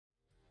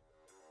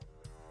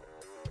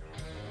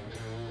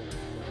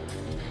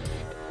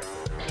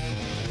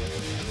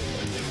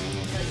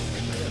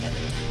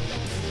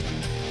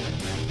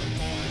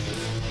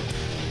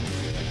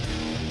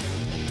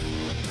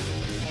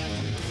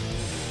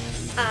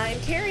I'm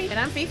Carrie. And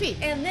I'm Fifi.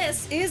 And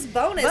this is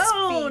Bonus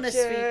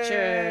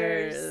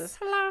Features.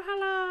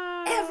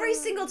 Hello. Every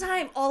single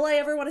time, all I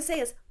ever want to say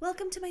is,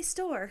 welcome to my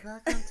store.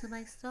 Welcome to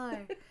my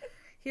store.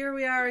 Here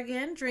we are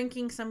again,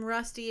 drinking some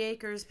Rusty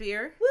Acres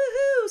beer.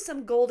 Woohoo!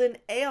 Some golden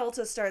ale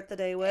to start the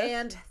day with.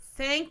 And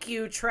thank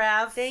you,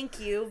 Trav. Thank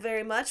you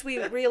very much.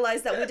 We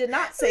realized that we did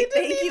not say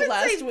thank you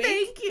last week.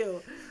 Thank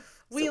you.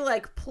 We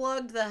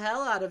plugged the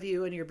hell out of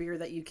you and your beer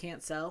that you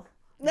can't sell.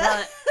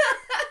 But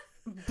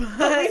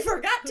we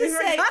forgot to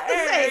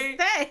say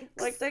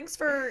thanks. Thanks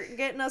for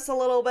getting us a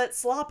little bit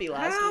sloppy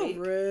last week.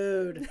 How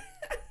rude.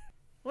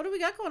 What do we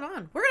got going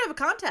on? We're going to have a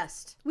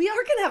contest. We are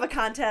going to have a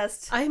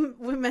contest.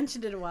 We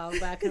mentioned it a while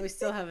back and we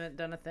still haven't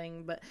done a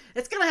thing, but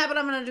it's going to happen.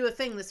 I'm going to do a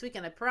thing this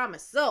weekend, I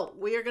promise. So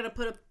we are going to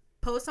put a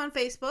post on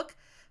Facebook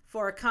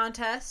for a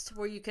contest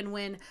where you can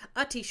win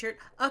a t-shirt,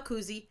 a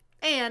koozie,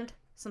 and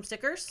some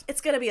stickers.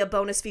 It's going to be a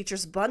bonus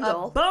features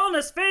bundle. A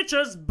bonus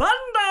features bundle!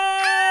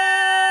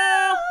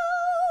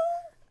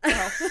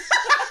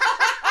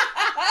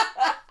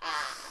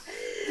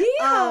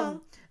 Yeah.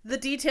 The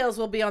details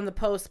will be on the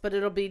post, but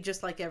it'll be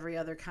just like every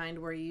other kind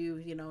where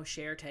you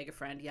share, tag a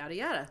friend, yada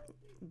yada.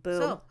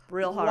 Boom. So,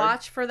 real hard.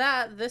 Watch for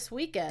that this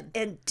weekend.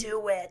 And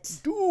do it.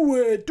 Do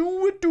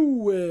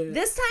it.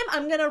 This time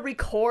I'm going to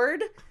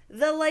record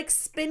the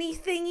spinny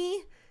thingy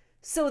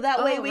so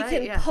that way we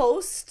can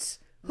post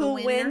who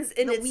wins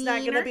and it's not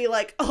going to be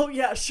like, oh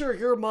yeah, sure,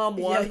 your mom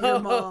won. Yeah, your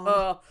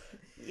mom.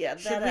 Yeah,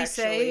 that Should we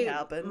say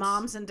happens.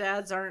 Moms and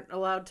dads aren't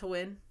allowed to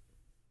win?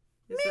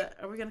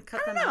 Are we going to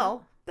cut them out? I don't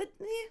know, but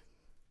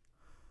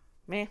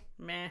Meh.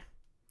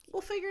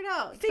 We'll figure it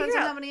out. Figure Depends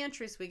out on how many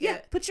entries we get.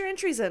 Yeah, put your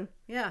entries in.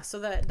 Yeah, so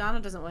that Donna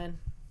doesn't win.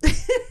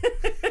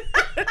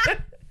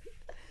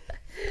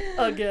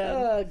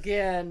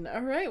 Again.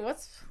 All right,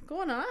 what's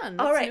going on?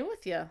 What's new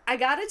with you? I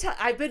gotta tell.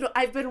 I've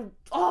been.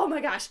 Oh my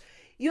gosh,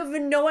 you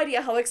have no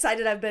idea how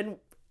excited I've been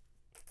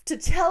to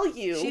tell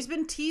you. She's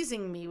been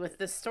teasing me with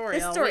this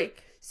story.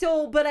 Week.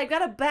 So, but I've got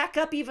to back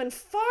up even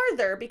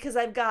farther because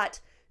I've got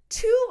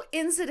 2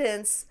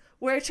 incidents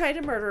where I tried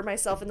to murder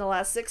myself in the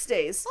last 6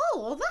 days. Oh,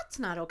 well, that's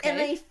not okay.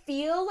 And I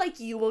feel like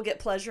you will get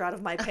pleasure out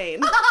of my pain.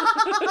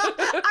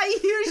 I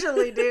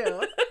usually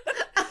do.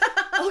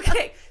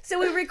 Okay, so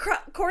we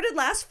recorded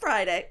last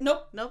Friday.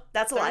 Nope,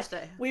 that's a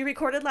Thursday. lie. We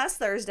recorded last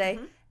Thursday,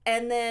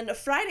 and then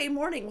Friday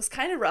morning was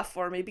kind of rough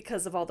for me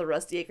because of all the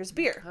Rusty Acres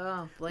beer.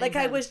 Oh, blame Like,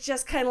 him. I was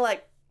just kind of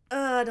like,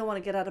 I don't want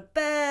to get out of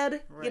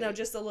bed. Right.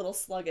 Just a little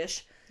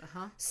sluggish.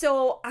 Uh-huh.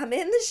 So I'm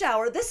in the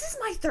shower. This is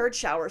my 3rd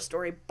shower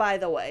story, by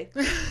the way.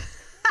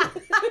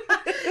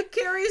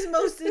 Carrie's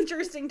most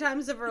interesting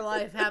times of her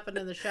life happened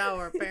in the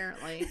shower,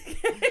 apparently.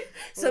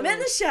 So I'm in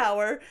the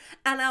shower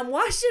and I'm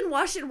washing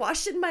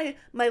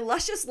my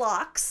luscious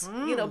locks,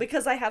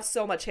 because I have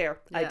so much hair.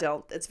 Yeah. I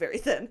don't. It's very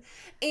thin.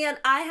 And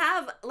I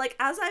have,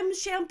 as I'm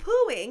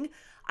shampooing,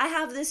 I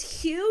have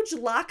this huge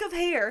lock of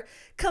hair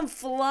come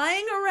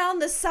flying around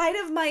the side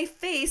of my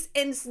face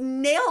and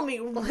nail me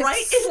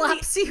right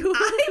slaps in the you.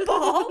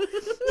 eyeball.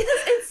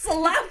 Yes, it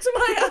slapped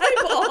my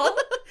eyeball.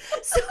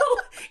 So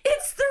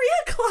it's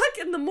 3:00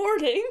 in the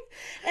morning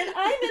and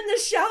I'm in the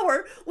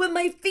shower with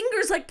my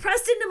fingers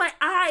pressed into my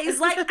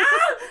eyes ow,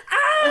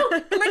 ow.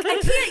 And, I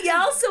can't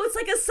yell, so it's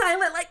a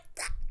silent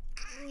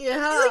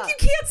yeah. You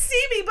can't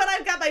see me, but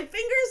I've got my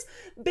fingers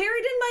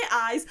buried in my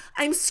eyes.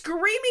 I'm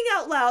screaming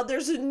out loud.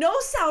 There's no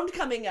sound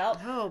coming out.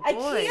 Oh, boy. I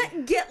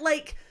can't get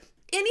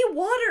any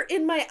water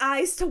in my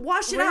eyes to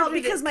wash it Where out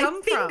did because it my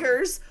come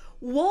fingers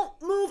won't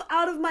move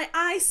out of my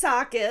eye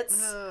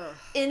sockets. Ugh.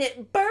 And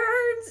it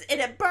burns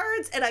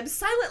and I'm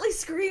silently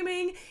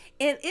screaming.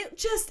 And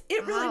it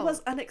really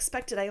was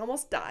unexpected. I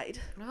almost died.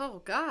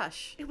 Oh,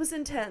 gosh. It was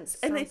intense.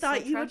 And they Sounds thought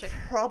so you tragic.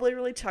 would probably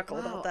really chuckle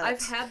about that.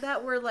 I've had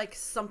that where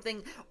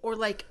something, or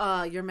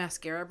your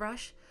mascara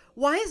brush.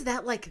 Why is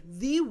that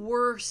the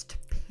worst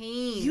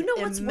pain You know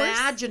what's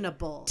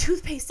imaginable?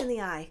 Toothpaste in the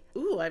eye.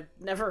 Ooh, I've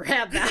never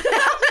had that.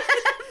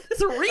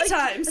 3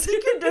 times. I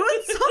think you're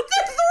doing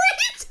something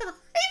 3 times.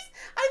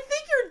 I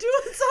think you're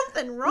doing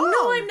something wrong.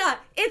 No, I'm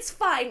not. It's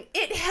fine.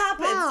 It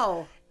happens.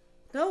 Wow.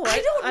 No,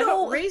 I don't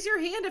know. Raise your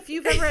hand if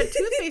you've ever had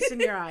toothpaste in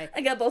your eye.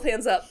 I got both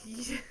hands up.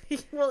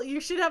 Well, you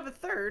should have a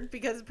third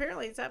because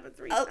apparently it's happened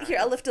 3 times. Here,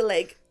 I'll lift a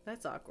leg.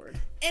 That's awkward.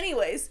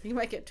 Anyways. You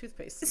might get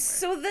toothpaste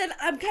somewhere. So then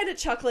I'm kind of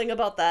chuckling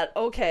about that.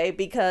 Okay,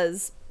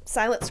 because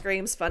silent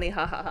screams, funny,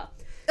 ha ha ha.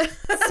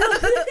 So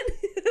then,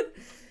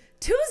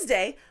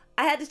 Tuesday,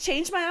 I had to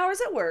change my hours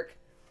at work.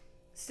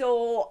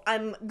 So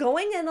I'm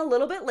going in a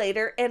little bit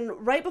later, and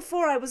right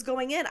before I was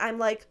going in, I'm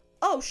like,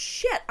 oh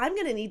shit, I'm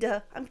going to need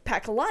to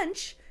pack a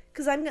lunch.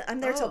 Because I'm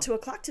there till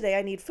 2:00 today.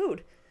 I need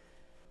food.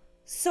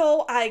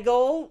 So I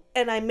go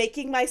and I'm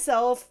making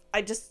myself,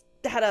 I just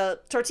had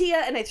a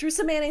tortilla and I threw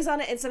some mayonnaise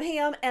on it and some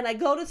ham. And I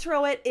go to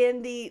throw it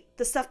in the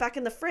stuff back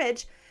in the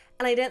fridge.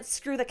 And I didn't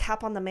screw the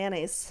cap on the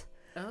mayonnaise.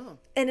 Oh.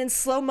 And in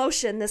slow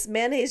motion, this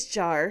mayonnaise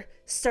jar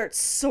starts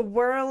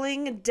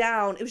swirling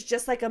down. It was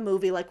just like a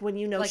movie, like when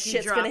Like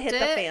shit's going to hit the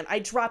fan. I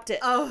dropped it.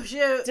 Oh,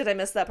 shoot. Did I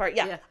miss that part?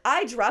 Yeah.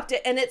 I dropped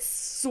it, and it's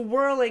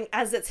swirling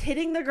as it's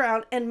hitting the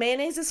ground, and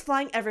mayonnaise is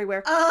flying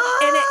everywhere.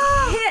 And it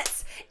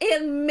hits,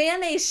 and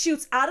mayonnaise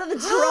shoots out of the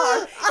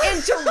jar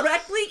and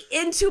directly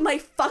into my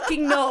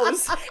fucking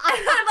nose. And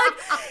I'm like,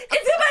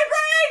 it's in my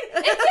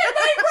brain! It's in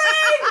my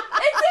brain!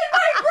 It's in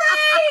my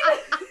brain!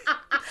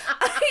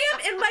 I am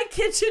in my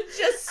kitchen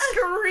just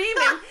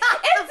screaming,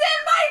 it's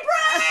in my brain!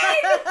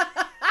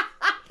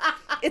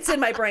 It's in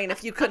my brain,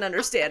 if you couldn't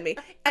understand me.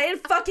 I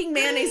had fucking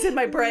mayonnaise in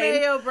my brain.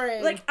 Mayo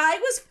brain. Like, I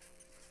was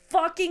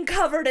fucking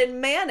covered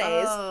in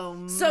mayonnaise.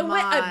 Oh, so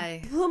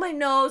I blew my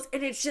nose,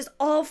 and it's just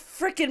all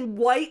freaking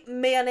white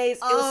mayonnaise.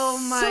 It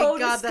was so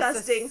disgusting.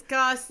 That's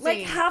disgusting. Like,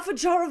 half a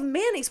jar of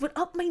mayonnaise went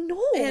up my nose.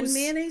 And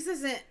mayonnaise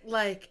isn't,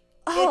 like...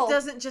 It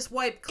doesn't just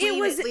wipe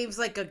clean, it leaves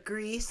like a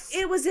grease.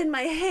 It was in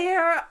my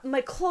hair. My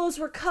clothes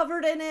were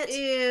covered in it.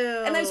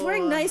 Ew. And I was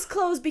wearing nice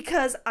clothes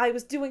because I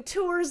was doing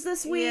tours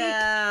this week.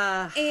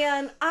 Yeah.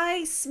 And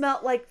I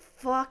smelled like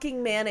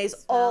fucking mayonnaise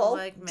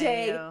all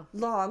day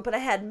long. But I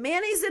had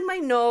mayonnaise in my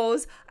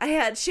nose. I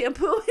had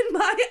shampoo in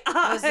my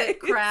eyes. Was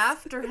it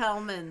Kraft or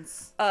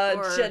Hellman's?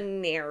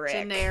 Generic.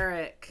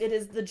 Generic. It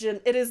is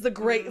the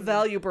Great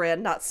Value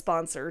brand, not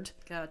sponsored.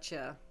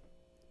 Gotcha.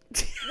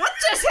 What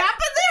just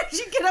happened there? Did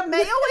you get a mayo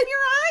in your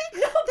eye?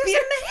 No, there's a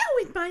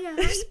mayo in my eye.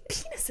 There's a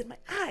penis in my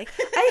eye.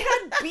 I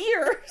had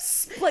beer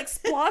like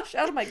splosh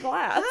out of my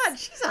glass. God,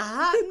 she's a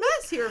hot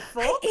mess here,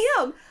 folks.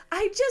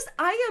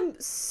 I am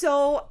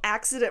so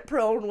accident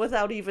prone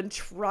without even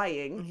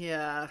trying.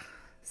 Yeah.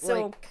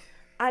 So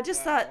I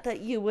just thought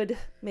that you would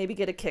maybe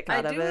get a kick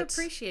out of it. I do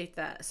appreciate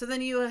that. So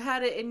then you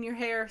had it in your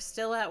hair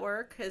still at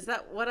work? Is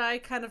that what I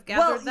kind of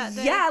gathered that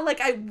day? Yeah, like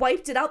I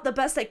wiped it out the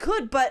best I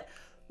could, but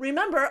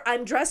remember,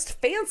 I'm dressed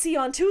fancy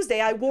on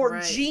Tuesday. I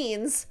wore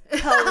jeans.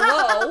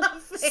 Hello.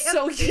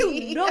 So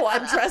you know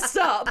I'm dressed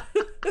up.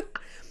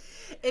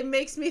 It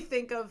makes me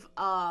think of,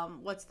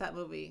 what's that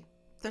movie?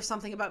 There's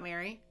Something About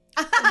Mary.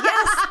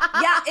 Yes.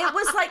 Yeah, it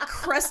was like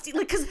crusty.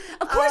 Like, because,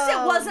 of course,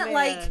 it wasn't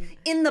like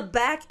in the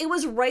back. It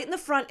was right in the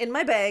front in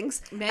my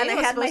bangs. Mayo and I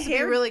had my hair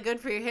to be really good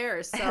for your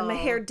hair. So. I had my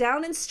hair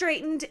down and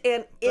straightened,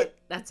 and but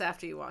that's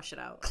after you wash it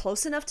out.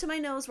 Close enough to my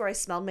nose where I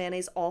smelled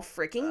mayonnaise all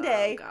freaking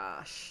day. Oh,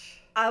 gosh.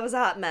 I was a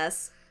hot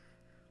mess.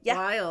 Yeah.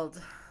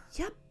 Wild.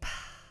 Yep.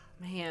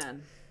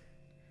 Man.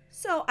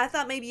 So I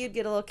thought maybe you'd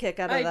get a little kick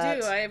out of that. I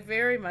do. I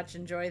very much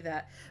enjoy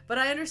that. But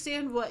I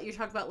understand what you're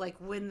talking about, like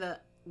when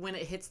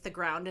it hits the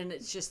ground and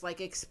it's just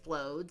like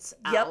explodes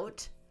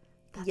out.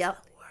 That's the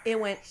worst. It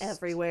went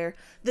everywhere.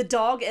 The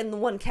dog and the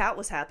one cat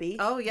was happy.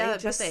 Oh yeah,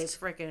 they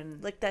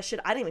freaking like that shit.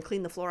 I didn't even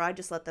clean the floor. I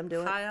just let them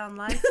do it. High on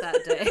life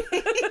that day.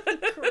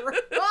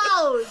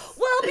 Gross.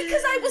 Well,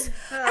 because I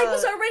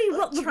was already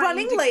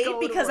running late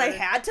because I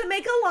had to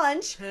make a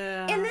lunch,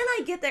 and then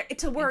I get there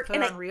to work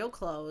and put on real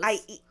clothes.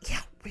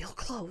 Real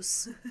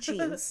clothes,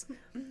 jeans.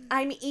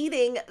 I'm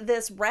eating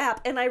this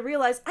wrap, and I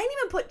realized I didn't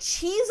even put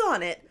cheese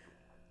on it.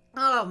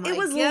 Oh my god! It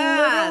was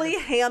literally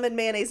ham and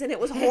mayonnaise, and it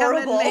was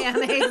horrible. Ham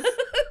and mayonnaise.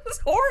 It was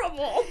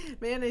horrible.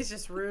 Mayonnaise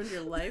just ruined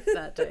your life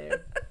that day.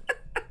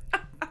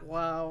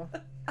 Wow.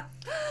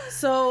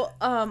 So,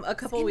 a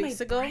couple weeks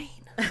ago,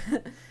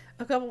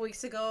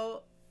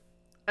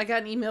 I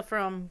got an email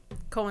from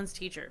Cohen's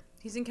teacher.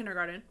 He's in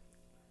kindergarten.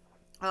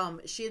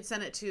 She had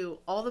sent it to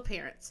all the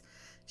parents,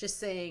 just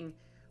saying,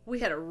 we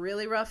had a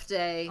really rough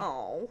day.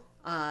 Oh.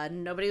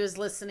 Nobody was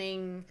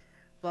listening.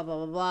 Blah, blah,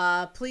 blah,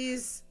 blah.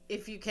 Please,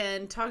 if you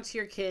can, talk to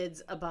your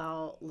kids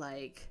about,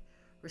 like,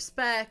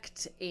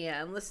 respect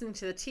and listening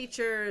to the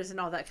teachers and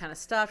all that kind of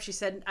stuff. She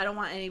said, I don't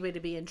want anybody to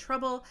be in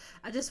trouble.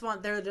 I just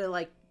want there to,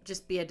 like,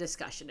 just be a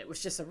discussion. It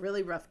was just a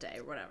really rough day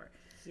or whatever.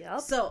 Yep.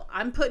 So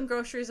I'm putting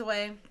groceries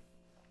away.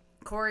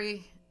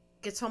 Corey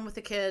gets home with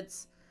the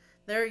kids.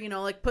 They're,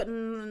 like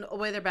putting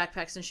away their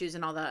backpacks and shoes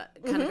and all that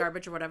kind of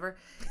garbage or whatever.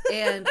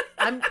 And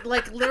I'm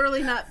like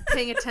literally not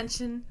paying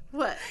attention.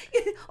 What?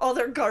 All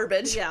their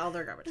garbage. Yeah, all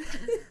their garbage.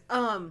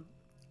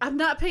 I'm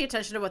not paying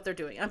attention to what they're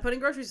doing. I'm putting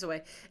groceries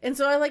away. And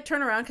so I like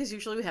turn around because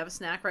usually we have a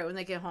snack right when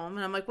they get home.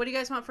 And I'm like, what do you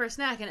guys want for a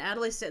snack? And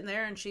Adelaide's sitting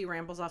there and she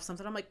rambles off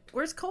something. I'm like,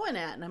 where's Cohen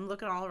at? And I'm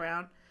looking all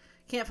around.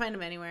 Can't find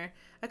him anywhere.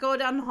 I go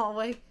down the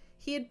hallway.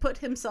 He had put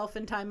himself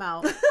in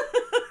timeout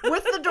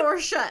with the door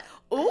shut.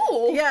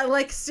 Ooh. Yeah,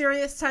 like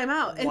serious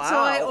timeout. And so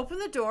I open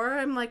the door.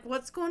 I'm like,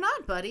 what's going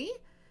on, buddy?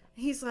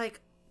 He's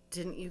like,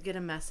 didn't you get a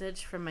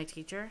message from my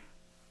teacher?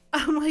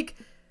 I'm like,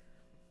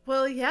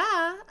 well,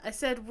 yeah. I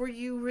said, were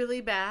you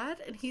really bad?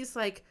 And he's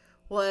like,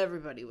 well,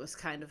 everybody was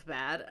kind of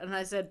bad. And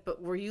I said,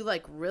 but were you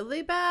like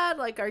really bad?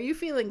 Like, are you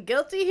feeling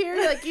guilty here?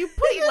 Like, you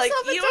put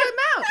yourself in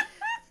timeout.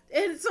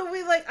 And so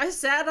I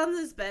sat on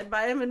this bed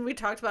by him and we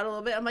talked about it a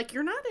little bit. I'm like,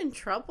 you're not in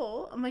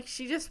trouble. I'm like,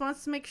 she just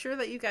wants to make sure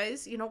that you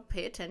guys,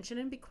 pay attention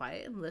and be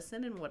quiet and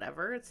listen and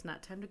whatever. It's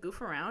not time to goof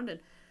around. And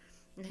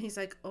he's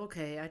like,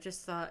 okay, I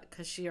just thought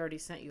because she already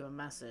sent you a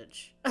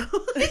message. That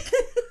is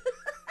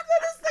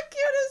the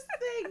cutest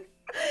thing.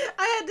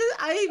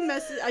 I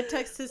I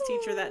text his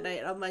teacher that night.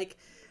 And I'm like,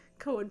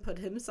 Cohen put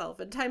himself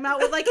in timeout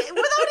without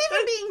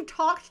even being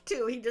talked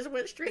to. He just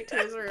went straight to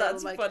his room.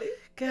 That's like, funny.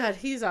 God,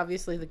 he's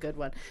obviously the good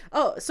one.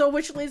 Oh, so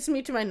which leads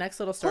me to my next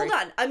little story.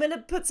 Hold on. I'm going to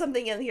put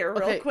something in here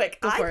real quick.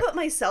 I put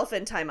myself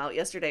in timeout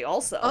yesterday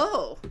also.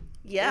 Oh.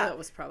 Yeah. That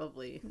was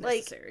probably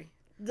necessary.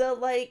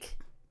 The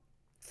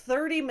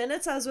 30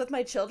 minutes I was with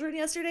my children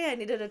yesterday, I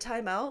needed a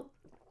timeout.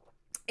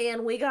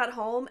 And we got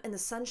home and the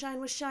sunshine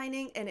was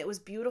shining and it was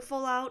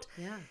beautiful out.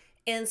 Yeah.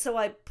 And so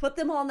I put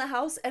them all in the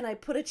house and I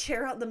put a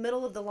chair out in the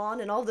middle of the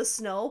lawn and all the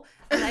snow.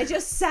 And I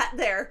just sat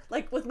there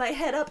with my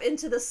head up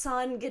into the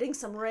sun, getting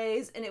some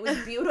rays. And it was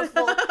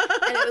beautiful. And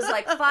it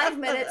was 5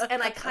 minutes.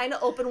 And I kind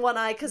of open one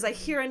eye because I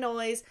hear a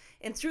noise.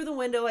 And through the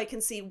window, I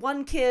can see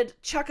one kid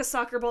chuck a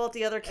soccer ball at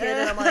the other kid.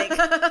 And I'm like,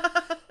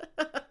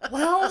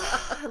 well,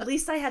 at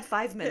least I had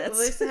 5 minutes.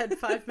 At least I had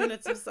 5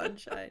 minutes of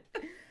sunshine.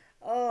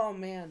 Oh,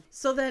 man.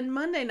 So then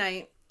Monday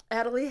night,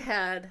 Adelie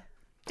had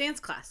dance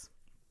class.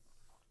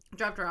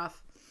 Dropped her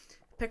off,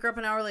 pick her up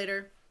an hour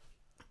later,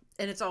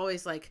 and it's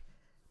always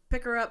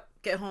pick her up,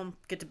 get home,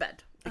 get to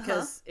bed,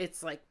 because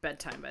it's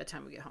bedtime by the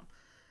time we get home.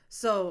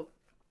 So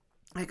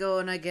I go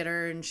and I get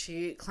her, and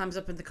she climbs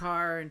up in the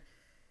car, and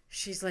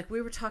she's like,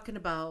 we were talking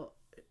about,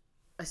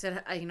 I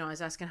said, I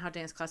was asking how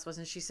dance class was,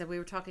 and she said, we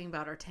were talking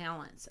about our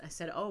talents. I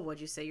said, oh, what'd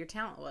you say your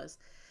talent was?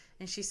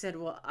 And she said,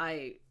 well,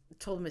 I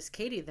told Miss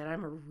Katie that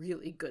I'm a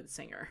really good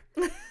singer.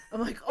 I'm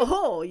like,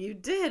 oh, you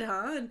did,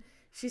 huh? And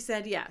she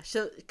said, yeah.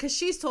 Because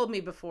she's told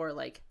me before,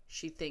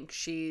 she thinks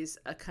she's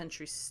a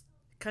country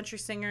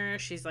singer.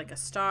 She's a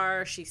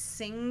star. She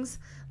sings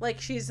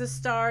like she's a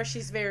star.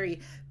 She's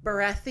very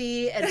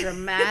breathy and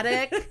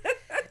dramatic.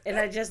 And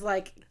I just,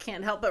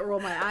 can't help but roll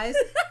my eyes.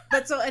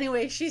 But so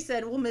anyway, she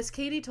said, well, Miss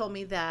Katie told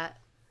me that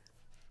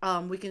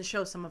we can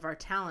show some of our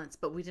talents,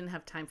 but we didn't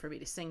have time for me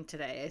to sing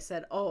today. I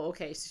said, oh,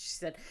 okay. So she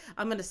said,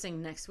 I'm going to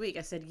sing next week.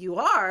 I said, you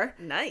are?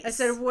 Nice. I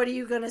said, what are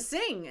you going to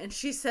sing? And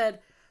she said,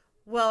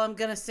 well, I'm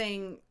going to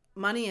sing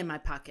Money in My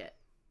Pocket.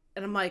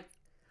 And I'm like,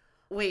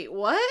 wait,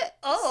 what?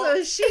 Oh.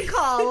 So she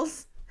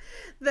calls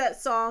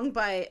that song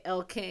by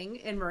Elle King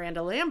and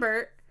Miranda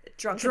Lambert,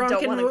 Drunk and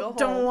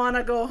Don't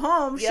Wanna Go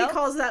Home. Yep. She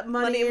calls that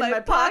Money in My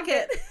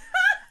Pocket.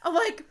 I'm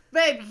like,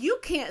 babe, you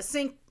can't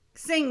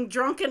sing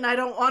Drunk and I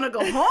Don't Want to Go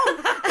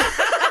Home.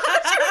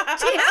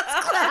 That's your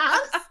dance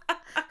class.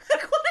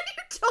 What are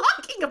you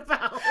talking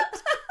about?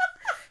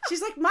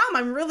 She's like, Mom,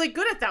 I'm really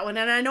good at that one,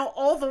 and I know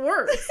all the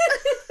words.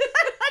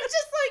 I'm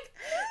just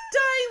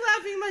dying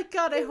laughing. Like,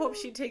 God, I hope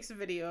she takes a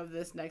video of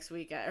this next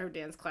week at her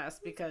dance class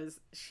because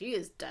she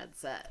is dead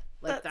set.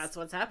 That's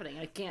what's happening.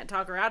 I can't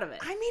talk her out of it.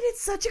 I mean,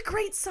 it's such a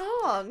great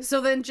song.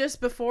 So then just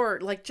before,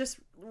 just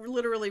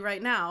literally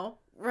right now,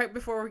 right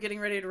before we're getting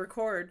ready to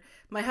record,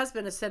 my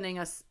husband is sending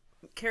us,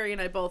 Carrie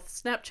and I both,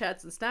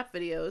 Snapchats and Snap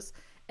videos.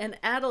 And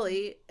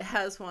Adelie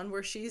has one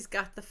where she's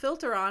got the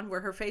filter on where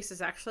her face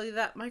is actually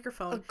that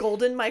microphone. A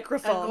golden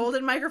microphone. A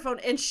golden microphone.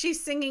 And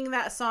she's singing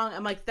that song.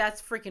 I'm like,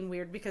 that's freaking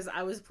weird because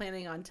I was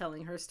planning on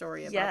telling her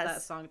story about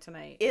that song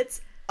tonight.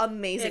 It's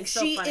amazing. It's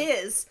so she funny.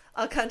 is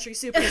a country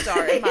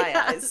superstar in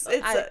my eyes.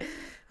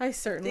 I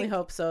certainly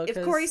hope so.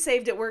 If Corey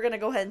saved it, we're going to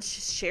go ahead and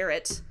share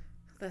it.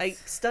 I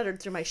stuttered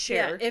through my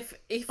share. Yeah,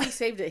 if he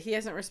saved it, he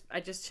hasn't.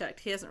 I just checked.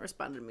 He hasn't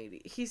responded to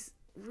me. He's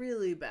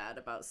really bad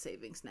about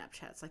saving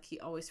Snapchats. He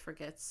always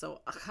forgets.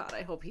 So God,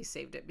 I hope he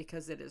saved it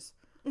because it is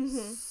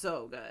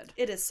so good.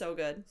 It is so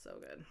good. So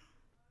good.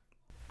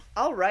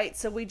 All right,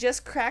 so we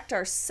just cracked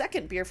our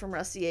second beer from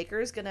Rusty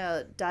Acres.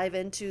 Gonna dive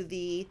into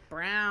the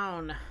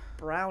brown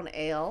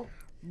ale.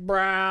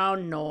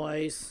 Brown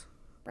noise.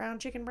 Brown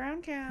chicken,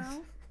 brown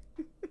cow.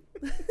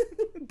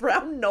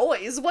 Brown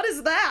noise. What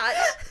is that?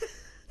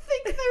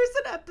 I think there's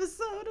an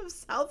episode of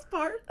South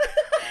Park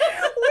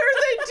where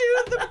they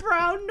do the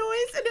brown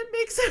noise and it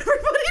makes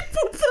everybody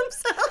poop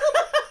themselves.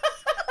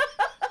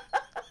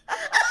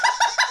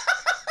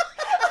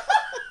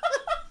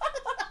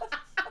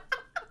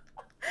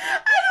 I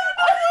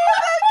don't know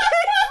where that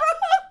came from.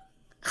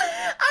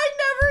 I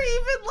never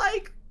even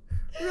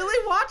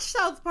really watched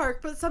South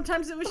Park, but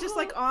sometimes it was just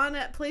on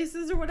at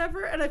places or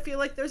whatever, and I feel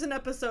like there's an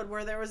episode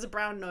where there was a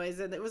brown noise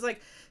and it was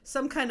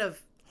some kind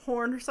of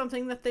horn or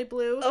something that they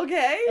blew.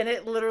 Okay. And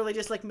it literally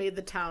just made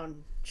the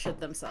town shit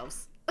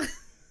themselves.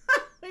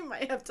 We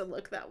might have to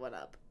look that one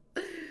up.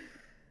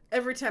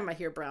 Every time I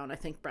hear brown, I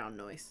think brown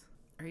noise.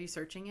 Are you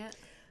searching it?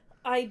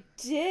 I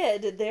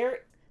did.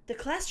 The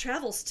class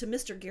travels to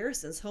Mr.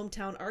 Garrison's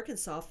hometown,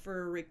 Arkansas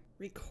for a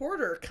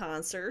recorder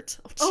concert.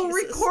 Oh,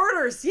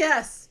 recorders.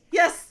 Yes.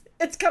 Yes.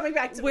 It's coming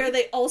back to where me.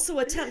 They also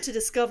attempt to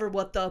discover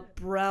what the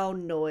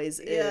brown noise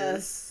is.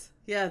 Yes.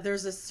 Yeah,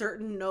 there's a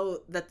certain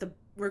note that the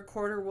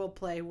recorder will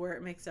play where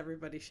it makes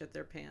everybody shit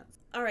their pants.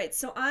 All right,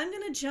 so I'm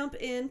going to jump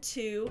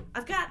into...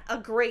 I've got a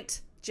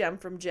great gem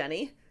from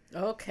Jenny.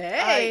 Okay.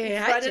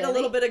 I read it a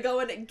little bit ago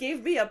and it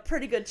gave me a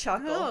pretty good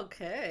chuckle.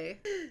 Okay.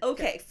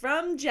 Okay,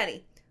 from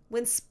Jenny.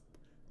 When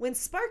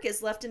spark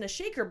is left in a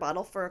shaker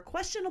bottle for a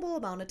questionable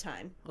amount of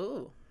time.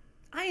 Ooh.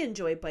 I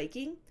enjoy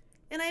biking,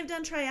 and I have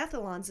done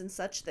triathlons and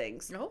such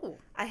things. Oh.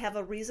 I have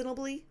a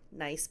reasonably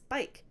nice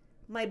bike.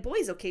 my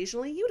boys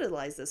occasionally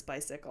utilize this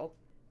bicycle.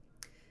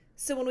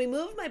 So when we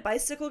moved, my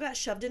bicycle got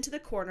shoved into the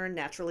corner and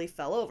naturally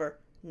fell over.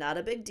 Not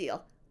a big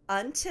deal.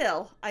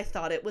 Until I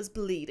thought it was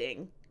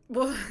bleeding.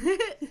 What?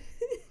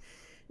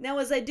 Now,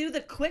 as I do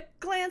the quick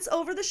glance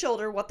over the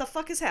shoulder, what the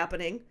fuck is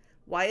happening?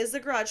 Why is the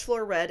garage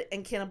floor red?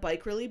 And can a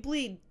bike really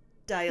bleed?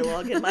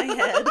 Dialogue in my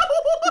head.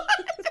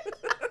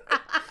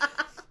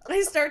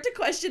 I start to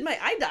question my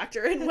eye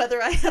doctor and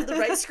whether I have the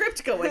right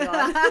script going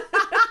on.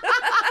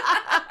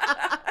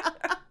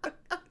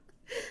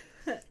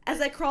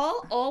 As I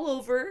crawl all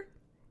over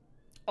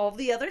all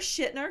the other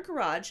shit in our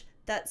garage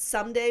that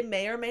someday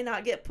may or may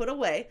not get put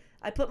away,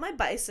 I put my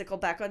bicycle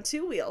back on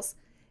 2 wheels.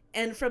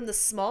 And from the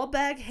small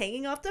bag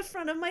hanging off the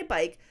front of my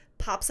bike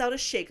pops out a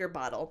shaker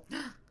bottle.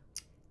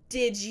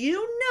 Did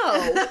you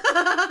know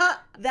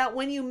that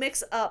when you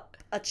mix up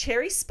a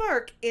cherry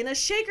spark in a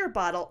shaker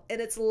bottle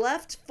and it's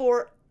left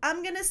for,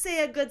 I'm going to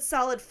say, a good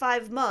solid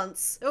 5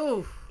 months,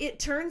 Ooh. it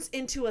turns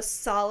into a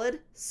solid,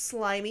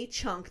 slimy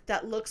chunk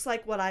that looks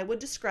like what I would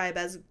describe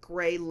as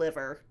gray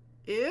liver.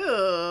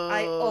 Ew.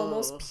 I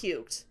almost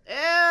puked.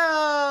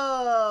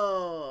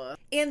 Ew.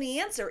 And the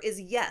answer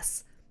is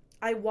yes.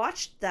 I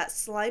watched that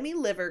slimy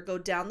liver go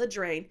down the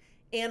drain,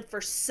 and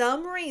for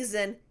some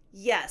reason,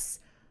 yes,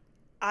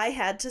 I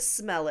had to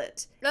smell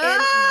it.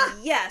 Ah!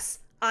 And yes,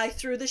 I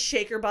threw the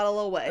shaker bottle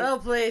away. Oh,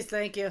 please,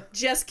 thank you.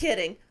 Just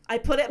kidding. I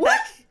put it What?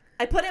 back.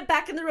 I put it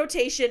back in the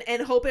rotation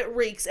and hope it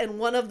reeks, and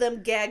one of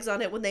them gags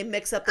on it when they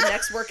mix up the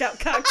next workout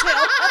cocktail.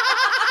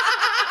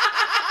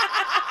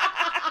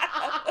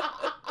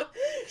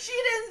 She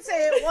didn't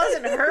say it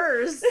wasn't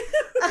hers.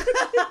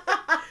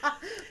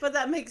 But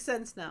that makes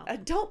sense now.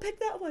 Don't pick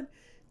that one.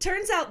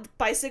 Turns out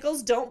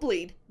bicycles don't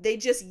bleed. They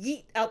just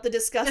yeet out the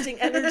disgusting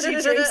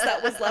energy drinks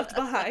that was left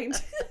behind.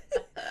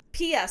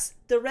 P.S.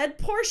 The red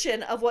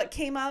portion of what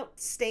came out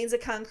stains a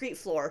concrete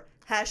floor.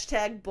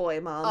 Hashtag boy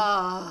mom.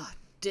 Ah,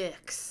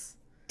 dicks.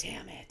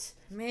 Damn it.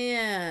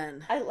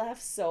 Man. I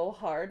laughed so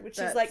hard when she's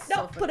That's like, so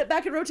no, funny. put it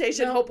back in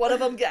rotation. No. Hope one of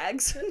them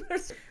gags.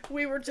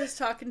 We were just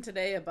talking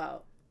today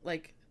about,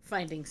 like,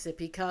 finding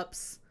sippy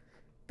cups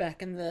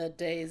back in the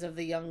days of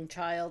the young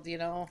child, you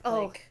know?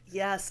 Oh, Like,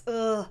 yes.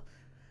 Ugh.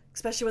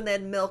 Especially when they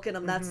had milk in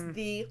them. That's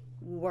the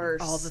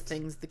worst. all the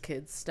things the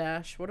kids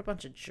stash. What a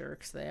bunch of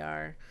jerks they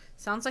are.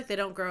 Sounds like they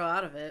don't grow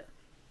out of it.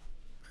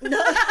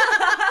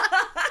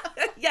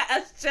 Yeah,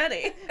 ask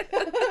Jenny.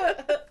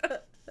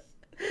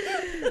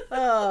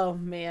 Oh,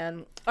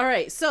 man. All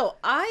right, so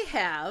I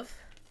have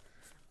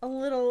a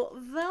little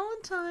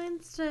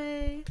Valentine's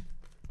Day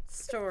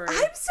story.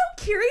 I'm so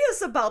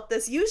curious about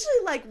this. Usually,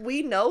 like,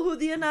 we know who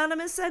the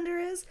anonymous sender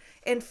is,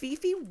 and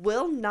Fifi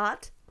will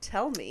not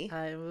tell me.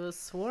 I was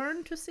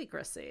sworn to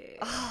secrecy.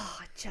 Oh,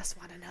 I just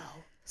want to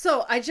know.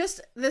 So I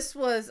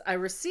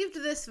received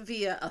this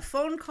via a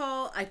phone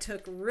call. I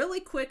took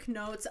really quick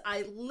notes.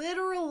 I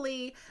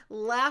literally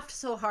laughed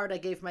so hard I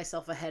gave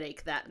myself a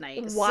headache that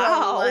night.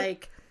 Wow. So,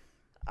 like,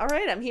 All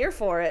right, I'm here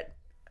for it.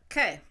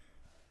 okay.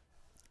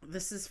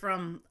 This is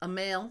from a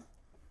male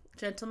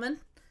gentleman.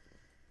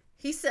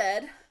 He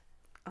said,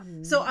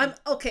 so I'm,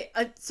 okay,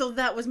 so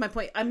that was my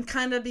point. I'm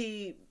kind of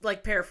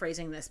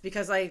paraphrasing this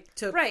because I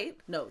took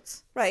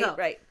notes. Right, So,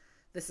 right.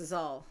 This is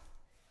all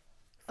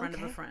friend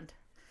of a Okay. friend.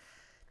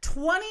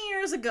 20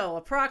 years ago,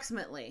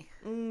 approximately,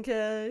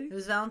 Okay. it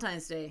was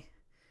Valentine's Day.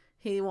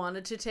 He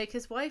wanted to take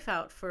his wife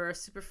out for a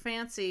super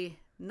fancy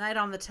night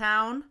on the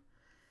town.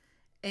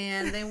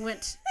 And they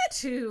went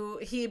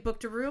he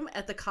booked a room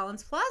at the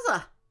Collins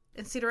Plaza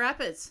in Cedar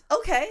Rapids.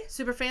 Okay.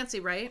 Super fancy,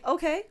 right?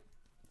 Okay.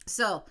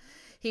 So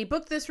he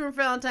booked this room for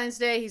Valentine's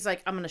Day. He's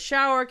like, I'm going to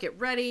shower, get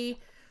ready.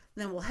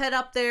 Then we'll head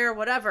up there,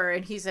 whatever.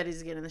 And he said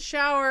he's getting in the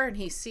shower and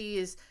he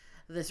sees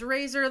this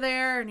razor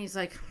there. And he's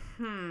like,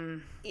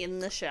 In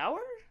the shower?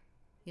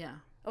 yeah.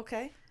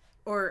 Okay.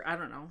 Or, I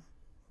don't know,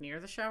 near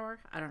the shower?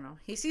 I don't know.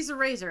 He sees a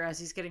razor as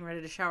he's getting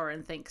ready to shower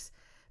and thinks,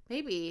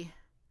 maybe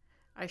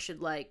I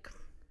should,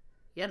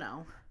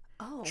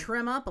 Oh.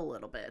 trim up a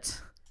little bit.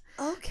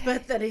 Okay.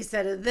 But then he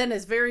said, then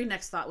his very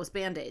next thought was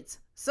Band-Aids.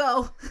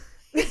 So,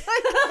 he's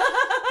like,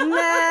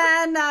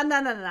 nah,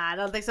 I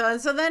don't think so.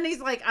 And so then he's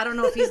like, I don't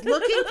know if he's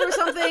looking for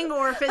something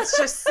or if it's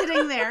just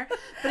sitting there.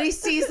 But he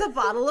sees a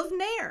bottle of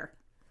Nair.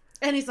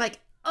 And he's like,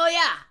 oh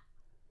yeah,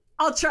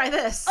 I'll try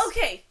this.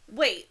 Okay,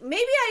 wait.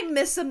 Maybe I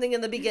missed something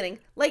in the beginning.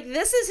 Like,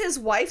 this is his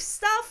wife's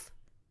stuff?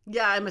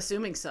 Yeah, I'm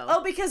assuming so.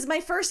 Oh, because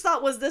my first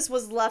thought was this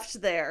was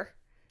left there.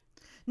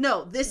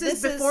 No, this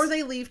is This before is-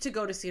 they leave to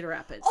go to Cedar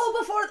Rapids. Oh,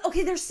 before.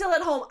 Okay, they're still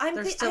at home. I'm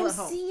They're still I'm at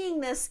home. seeing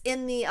this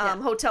in the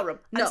hotel room.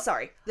 No, I'm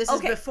sorry. This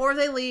okay. is before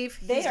they leave.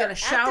 They He's are going to at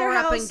shower their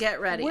up and house.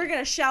 get ready. We're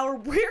gonna shower.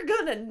 We're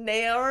gonna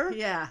nair.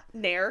 Yeah.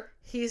 Nair.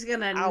 He's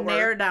going to Hour.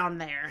 Nair down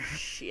there.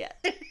 Shit.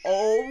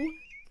 Oh,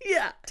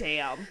 Yeah.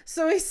 damn.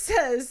 So he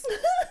says,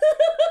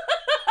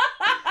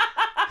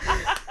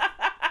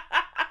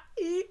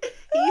 he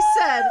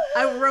said,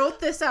 I wrote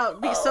this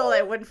out so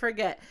I wouldn't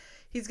forget.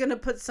 He's going to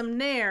put some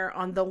Nair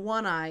on the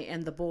one eye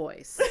and the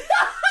boys.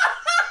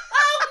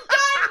 Oh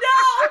God,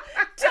 no!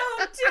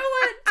 Don't do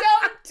it!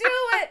 Don't do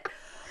it!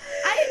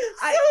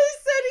 So he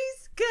said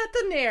he's got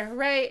the Nair,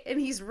 right? And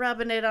he's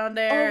rubbing it on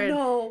there.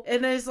 no.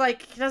 And there's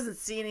like, he doesn't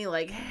see any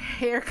like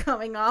hair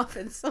coming off.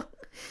 And so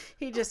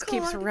he just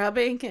keeps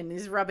rubbing, and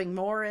he's rubbing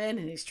more in,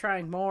 and he's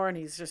trying more, and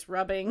he's just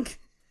rubbing.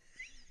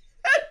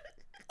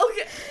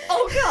 Okay.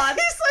 Oh God.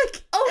 He's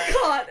like, oh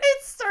God.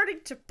 It's starting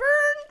to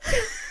burn.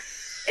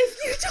 If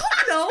you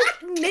don't know,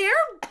 Nair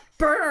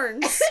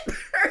burns.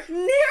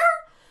 Nair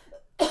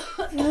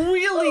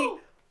really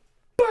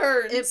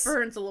burns. It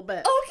burns a little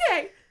bit.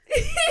 Okay.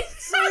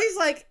 So he's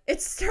like,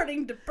 it's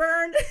starting to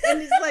burn.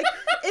 And he's like,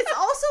 it's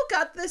also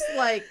got this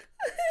like,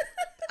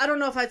 I don't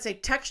know if I'd say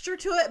texture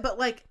to it, but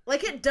like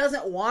it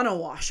doesn't want to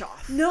wash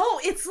off. No,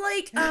 it's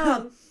like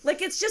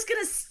it's just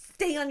gonna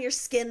stay on your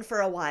skin for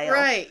a while.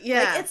 Right,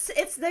 yeah. Like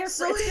it's there,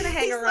 so it's gonna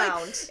hang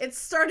around. Like, it's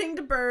starting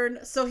to burn,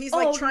 so he's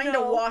like trying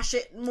to wash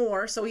it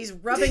more, so he's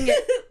rubbing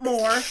it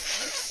more. And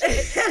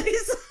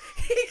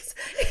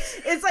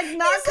it's like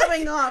not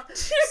coming off.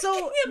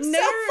 So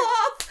Nair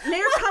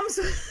comes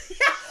with,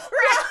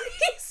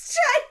 he's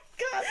trying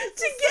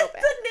to get the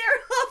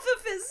Nair off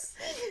of his.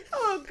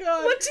 Oh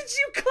God! What did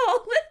you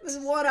call it? His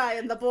one eye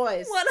and the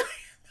boys. One eye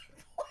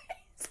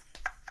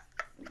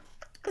and the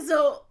boys.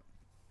 So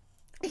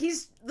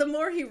the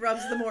more he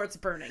rubs, the more it's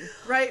burning,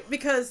 right?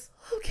 Because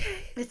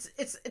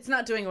it's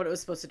not doing what it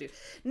was supposed to do.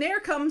 Nair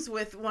comes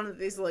with one of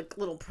these like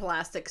little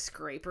plastic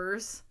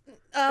scrapers,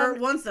 or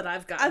ones that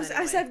I've gotten.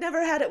 I've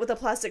never had it with a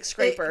plastic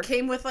scraper. It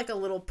came with like a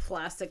little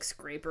plastic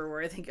scraper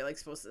where I think you're like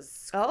supposed to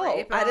scrape.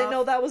 Oh, I didn't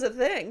know that was a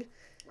thing.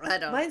 I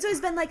don't. Mine's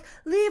always been like,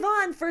 leave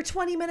on for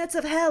 20 minutes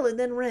of hell and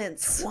then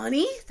rinse.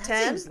 20?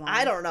 10?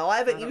 I don't know. I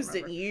haven't used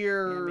it in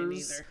years. Yeah, me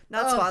neither.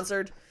 Not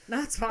sponsored.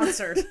 Not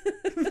sponsored.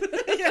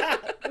 Yeah,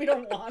 we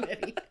don't want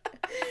any.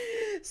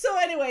 So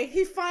anyway,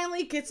 he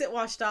finally gets it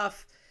washed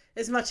off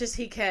as much as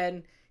he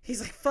can.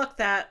 He's like, fuck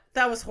that.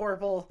 That was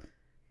horrible.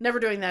 Never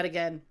doing that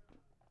again.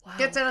 Wow.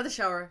 Gets out of the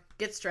shower,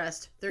 gets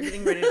dressed. They're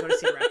getting ready to go to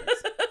Cedar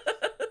Rapids.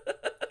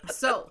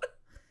 So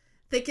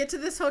they get to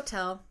this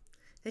hotel.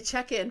 They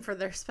check in for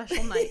their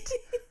special night.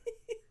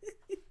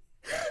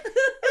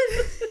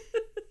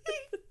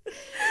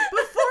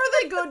 Before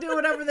they go do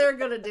whatever they're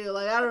going to do,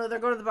 like, I don't know, they're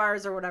going to the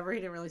bars or whatever. He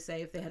didn't really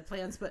say if they had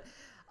plans, but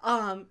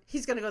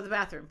he's going to go to the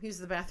bathroom. Use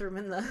the bathroom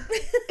in the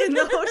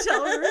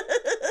hotel room. And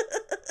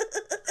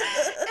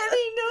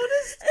he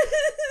noticed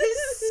his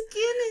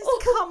skin is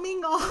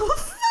coming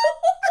off.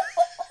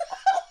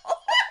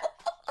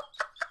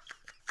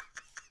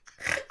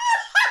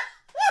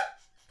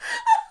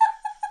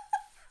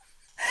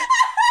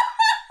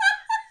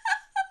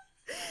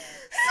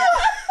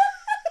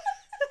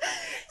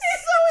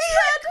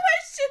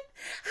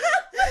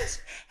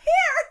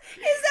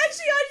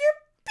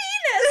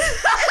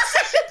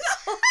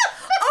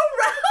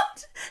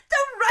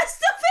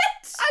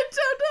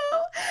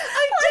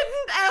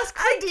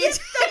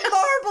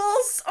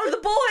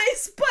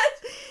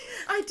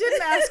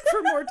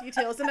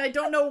 Details, and I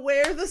don't know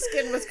where the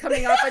skin was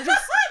coming off. I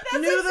just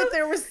knew that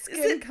there was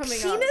skin coming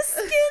off. Penis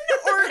skin,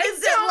 or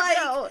is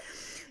it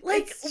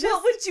like just,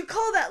 what would you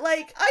call that?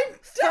 Like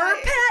fur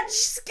patch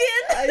skin?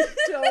 I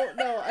don't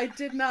know. I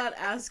did not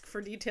ask for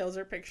details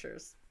or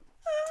pictures.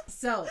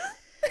 So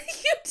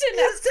you didn't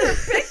ask for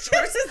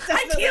pictures.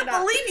 I can't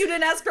believe you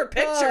didn't ask for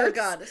pictures. Oh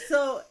God!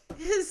 So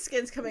his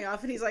skin's coming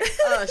off, and he's like,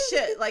 "Oh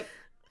shit!" Like,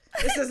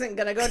 this isn't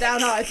gonna go down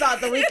how I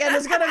thought the weekend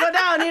was gonna go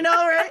down, you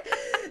know, right?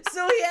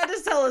 So he had to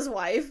tell his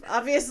wife,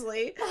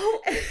 obviously.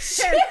 Oh,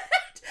 shit!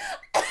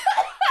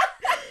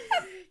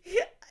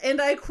 And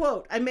I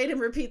quote, I made him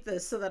repeat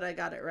this so that I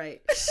got it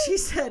right. She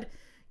said,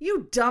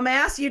 "You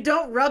dumbass, you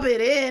don't rub it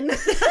in."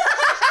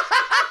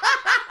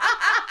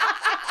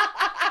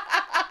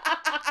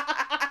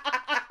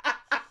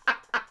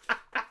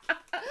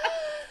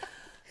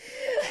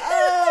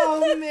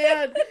 Oh,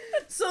 man.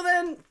 So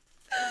then,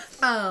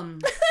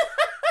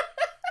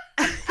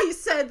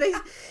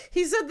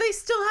 he said they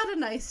still had a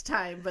nice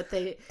time, but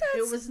it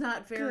was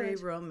not very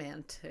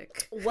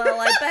romantic. Well,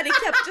 I bet he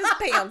kept his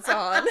pants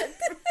on.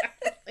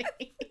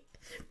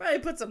 Probably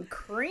put some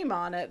cream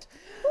on it.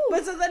 Ooh.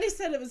 But so then he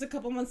said it was a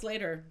couple months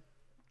later,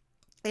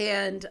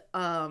 and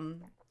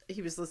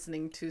he was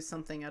listening to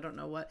something, I don't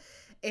know what,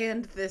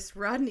 and this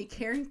Rodney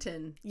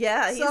Carrington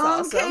he's song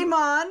awesome. Came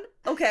on.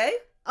 Okay.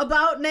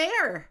 About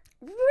Nair.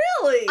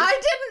 Really? I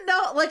didn't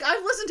know. Like,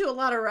 I've listened to a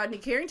lot of Rodney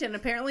Carrington.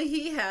 Apparently,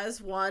 he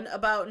has one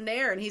about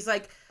Nair, and he's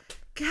like,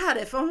 God,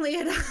 if only I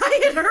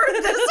had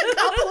heard this a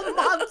couple of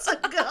months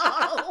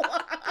ago.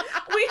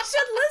 We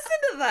should listen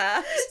to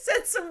that.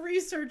 Said some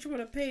research would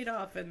have paid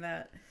off in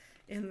that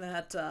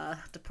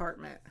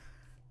department.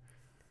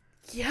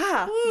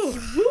 Yeah.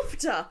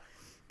 Woofta.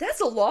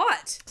 That's a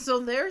lot. So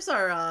there's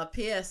our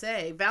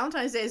PSA.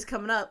 Valentine's Day is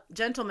coming up.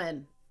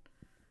 Gentlemen.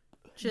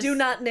 Do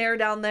not Nair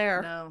down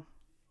there. No.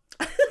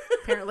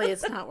 Apparently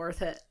it's not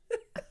worth it.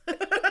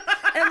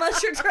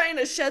 Unless you're trying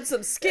to shed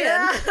some skin.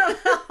 Yeah,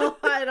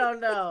 I don't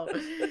know.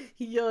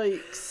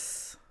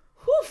 Yikes.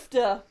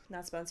 Hoofda.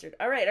 Not sponsored.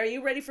 All right, are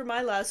you ready for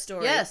my last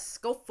story? Yes,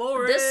 go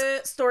for This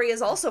it. story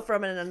is also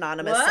from an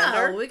anonymous Wow,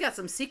 sender. we got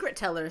some secret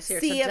tellers here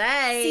See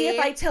today.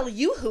 if I tell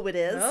you who it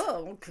is.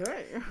 Oh,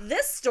 okay.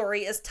 This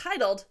story is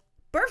titled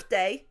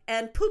Birthday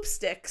and Poop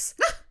Sticks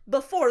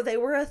Before They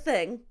Were a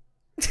Thing.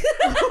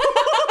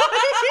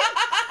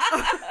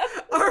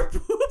 Are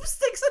poop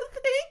sticks a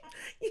thing?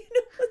 You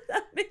know what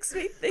that makes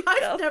me think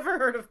I've of? never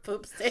heard of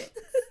poop sticks.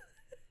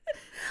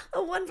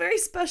 One very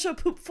special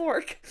poop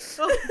fork.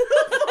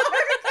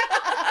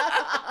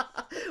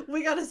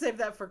 We gotta save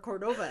that for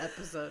Cordova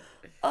episode.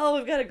 Oh,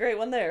 we've got a great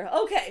one there.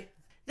 Okay.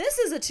 This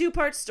is a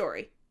two-part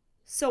story.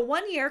 So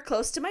 1 year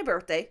close to my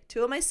birthday,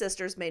 two of my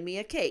sisters made me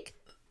a cake.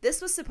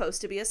 This was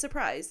supposed to be a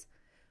surprise.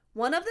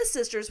 One of the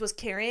sisters was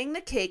carrying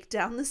the cake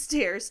down the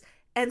stairs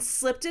and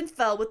slipped and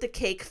fell with the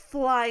cake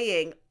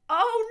flying.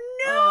 Oh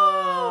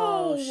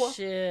no! Oh,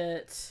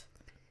 shit.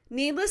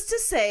 Needless to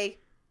say,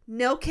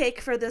 no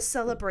cake for this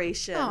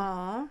celebration.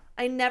 Aww.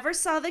 I never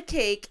saw the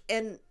cake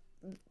and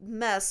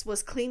mess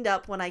was cleaned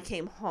up when I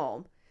came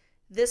home.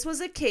 This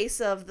was a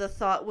case of the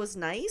thought was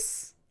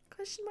nice?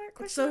 Question mark,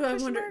 question So mark, I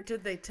question wonder, mark.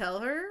 did they tell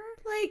her?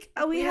 Like,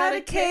 we had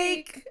a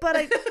cake, but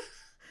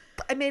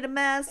I made a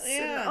mess.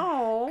 Yeah.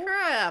 Oh,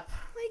 Crap.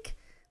 like,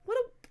 what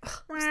a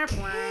Wah,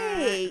 wah.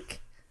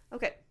 cake.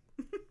 Okay.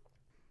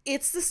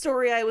 It's the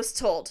story I was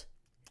told.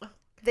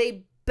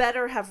 They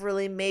better have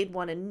really made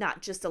one and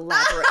not just an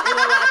elaborate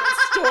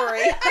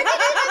story.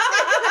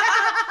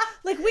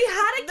 Like, we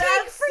had a cake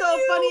That's for so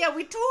you. funny. Yeah,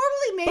 we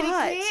totally made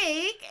but- a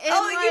cake. And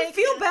Oh, you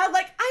feel bad.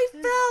 Like, I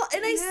fell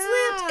and I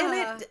slipped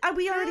Yeah. and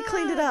we already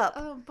cleaned it up.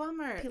 Oh,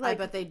 bummer. Be I like,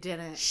 bet they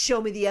didn't. Show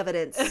me the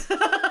evidence.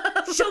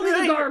 Show me the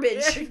Right.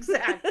 garbage. Yeah,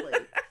 exactly.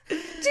 Did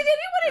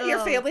anyone in your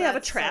Oh, family have a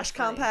that's so trash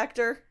funny.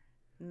 compactor?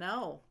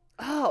 No.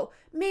 Oh,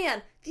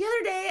 man. The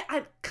other day,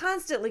 I'm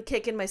constantly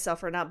kicking myself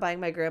for not buying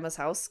my grandma's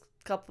house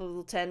a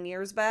couple 10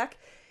 years back.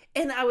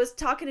 And I was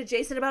talking to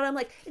Jason about it. I'm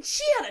like, and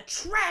she had a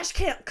trash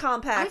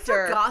compactor. I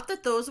forgot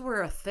that those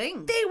were a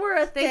thing. They were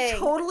a They thing.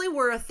 totally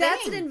were a thing.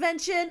 That's an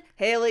invention.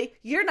 Haley,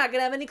 you're not going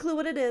to have any clue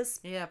what it is.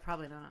 Yeah,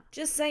 probably not.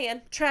 Just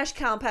saying. Trash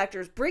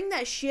compactors. Bring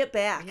that shit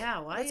back. Yeah,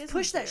 why Let's isn't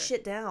push there? that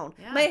shit down.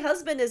 Yeah. My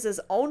husband is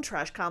his own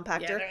trash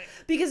compactor. Yeah,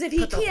 because if he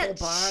put the whole can't,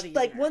 body in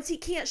like, there. once he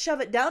can't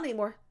shove it down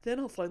anymore, then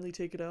he'll finally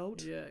take it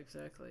out. Yeah,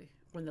 exactly.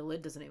 When the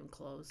lid doesn't even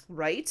close.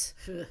 Right?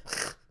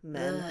 Ugh.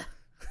 Men.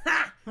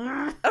 Ha!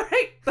 All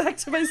right, back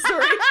to my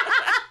story.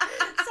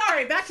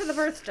 Sorry, back to the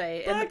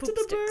birthday and Back the to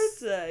poop the sticks.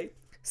 birthday.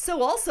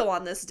 So also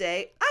on this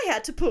day, I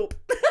had to poop.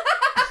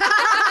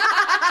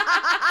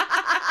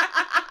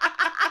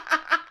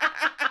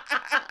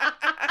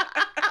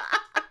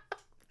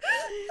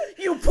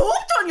 You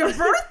pooped on your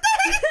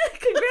birthday?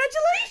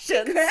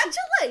 Congratulations.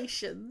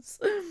 Congratulations.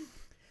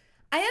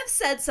 I have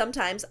said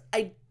sometimes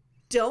I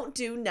don't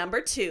do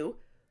number 2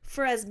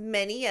 for as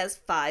many as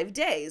 5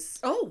 days.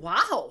 Oh,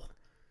 wow.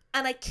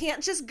 And I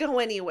can't just go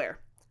anywhere.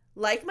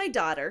 Like my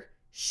daughter,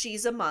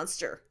 she's a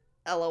monster.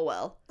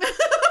 LOL.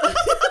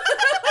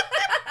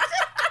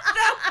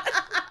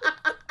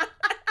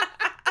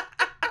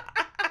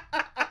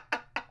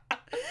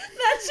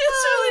 That just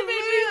really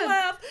made me man.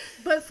 laugh.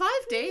 But 5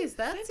 days,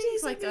 that 5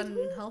 seems days, like I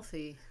mean,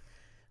 unhealthy.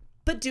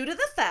 But due to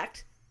the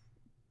fact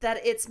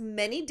that it's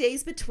many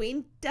days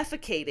between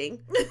defecating,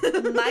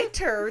 my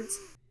turds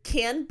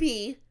can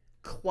be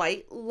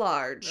quite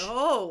large.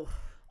 Oh.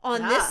 On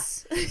yeah.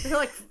 this You're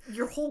like,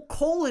 your whole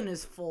colon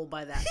is full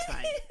by that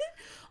time.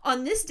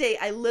 on this day,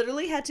 I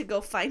literally had to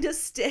go find a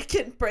stick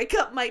and break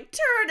up my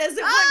turd as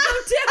it would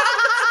go down.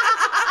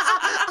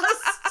 A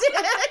stick?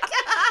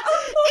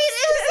 It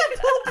is a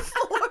poop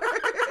fork.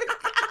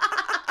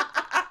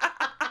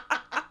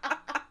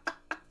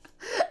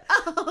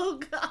 Oh,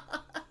 God.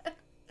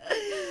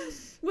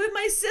 With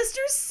my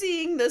sisters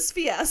seeing this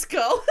fiasco.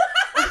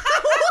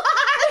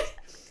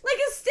 Like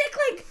a stick,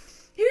 like,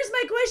 here's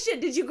my question.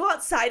 Did you go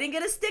outside and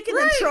get a stick and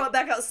then Right. throw it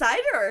back outside?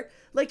 Or,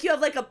 like, you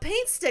have, like, a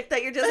paint stick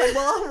that you're just like,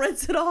 well, I'll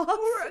rinse it off.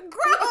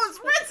 Gross.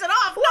 Rinse it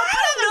off. Well,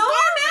 I don't know.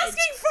 I'm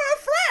asking for a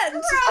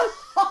friend. Gross.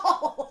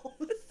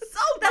 So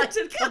That much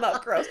did come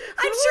out gross.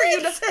 I'm Rinse sure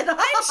it I'm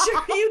off.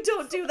 sure you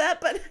don't do that,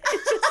 but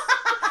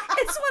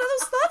it's one of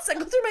those thoughts that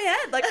go through my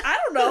head. Like, I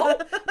don't know.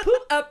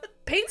 A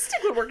paint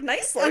stick would work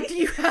nicely. Like,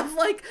 you have,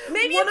 like,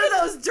 Maybe one you of could,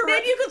 those direct...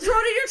 maybe you could throw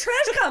it in your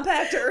trash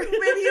compactor.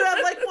 Maybe you have,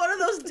 like, one of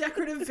those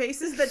decorative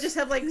vases that just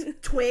have, like,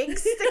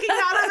 twigs sticking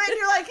out of it, and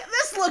you're like,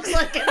 this looks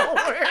like it'll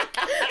work.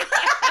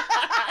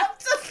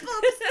 It's a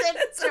poop stick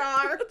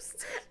jar.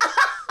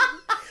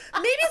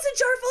 Maybe it's a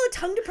jar full of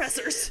tongue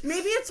depressors.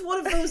 Maybe it's one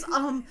of those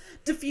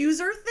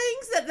diffuser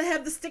things that they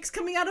have the sticks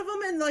coming out of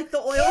them, and like the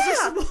oils Yeah.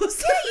 are supposed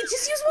to. Yeah, you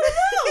just use one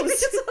of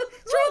those. Just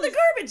Throw in the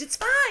garbage. It's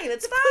fine.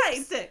 It's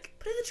fine. Stick.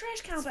 Put it in the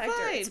trash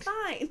compactor. It's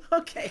fine.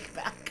 Okay,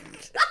 back.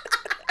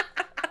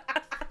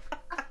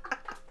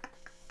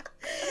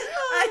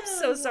 I'm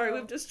so sorry.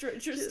 We've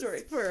destroyed your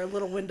story. For a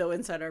little window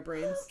inside our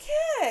brains.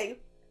 Okay.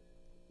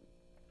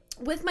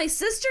 With my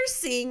sisters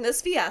seeing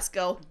this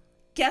fiasco,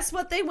 guess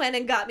what they went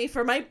and got me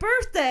for my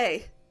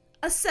birthday?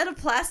 A set of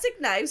plastic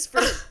knives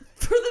for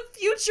for the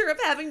future of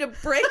having to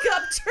break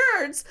up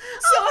turds,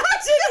 so I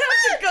didn't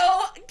have to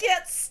go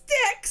get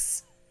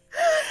sticks.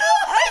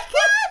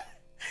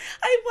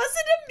 I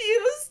wasn't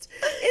amused.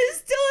 It is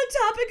still a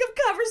topic of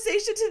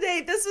conversation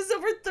today. This was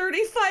over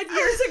 35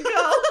 years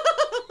ago.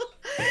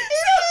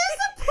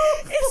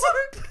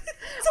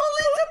 It's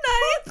only a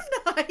poop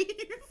knife.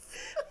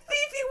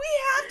 Fifi, we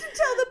have to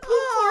tell the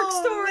poop fork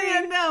story.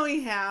 Man, now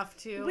we have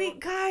to.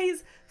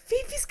 Guys,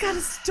 Fifi's got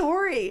a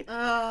story.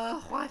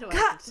 Why do I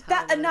have to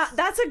tell this?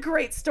 That's a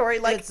great story.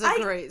 Like, it's a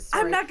great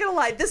story. I'm not gonna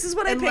lie. This is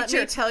what I picture.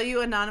 Let me tell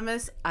you,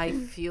 Anonymous, I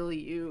feel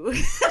you.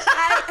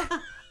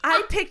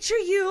 I picture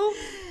you,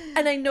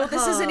 and I know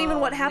this isn't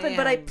even what happened,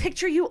 but I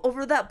picture you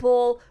over that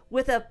bowl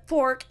with a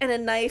fork and a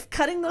knife,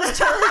 cutting those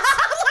turds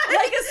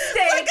like a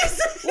steak,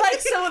 like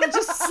so it'll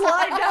just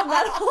slide down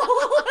that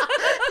hole,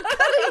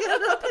 cutting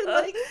it up in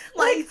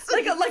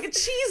like a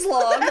cheese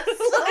log.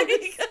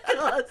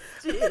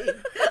 Disgusting.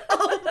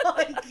 Oh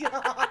my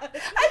god!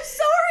 I'm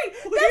sorry.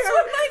 That's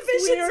where my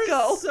visions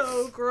go.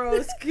 So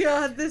gross.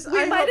 God,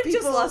 we might have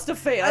just lost a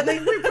fan. I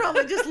think we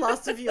probably just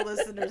lost a few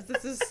listeners.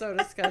 This is so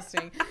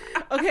disgusting.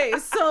 Okay,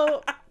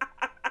 so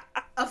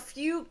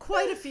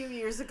quite a few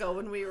years ago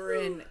when we were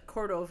in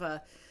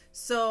Cordova,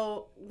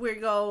 so we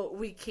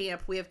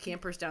camp. We have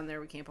campers down there.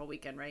 We camp all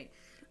weekend, right?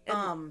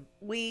 And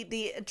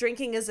the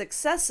drinking is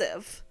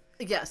excessive.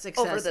 Yes,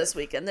 excessive. Over this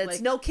weekend.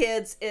 It's no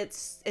kids.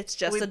 It's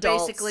just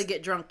adults. We basically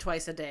get drunk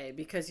twice a day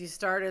because you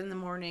start in the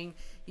morning,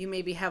 you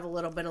maybe have a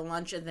little bit of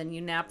lunch, and then you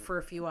nap for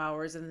a few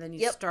hours, and then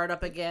you start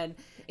up again,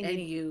 and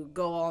you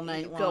go all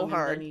night long, go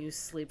hard. and then you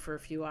sleep for a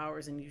few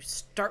hours, and you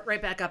start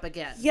right back up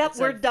again. Yep,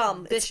 we're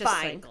dumb. It's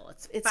fine. Cycle.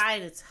 It's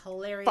fine. It's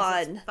hilarious.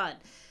 Fun. It's fun.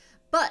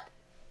 But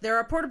there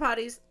are porta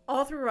potties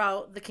all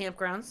throughout the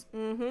campgrounds.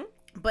 Mm-hmm.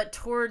 But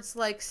towards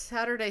like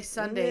Saturday,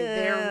 Sunday,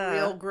 they're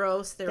real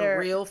gross. They're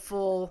real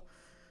full.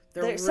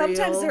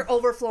 Sometimes they're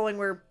overflowing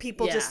where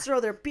people just throw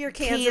their beer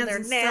cans and they're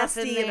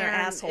nasty and they're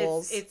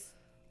assholes.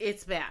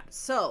 It's bad.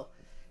 So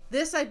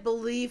this, I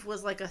believe,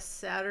 was like a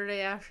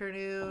Saturday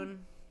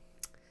afternoon.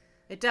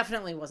 It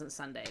definitely wasn't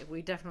Sunday.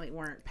 We definitely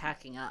weren't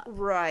packing up.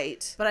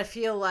 Right. But I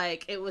feel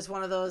like it was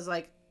one of those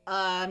like,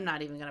 I'm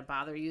not even going to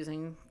bother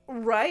using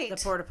the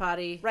porta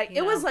potty. Right.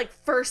 It was like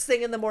first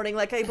thing in the morning.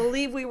 Like, I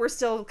believe we were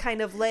still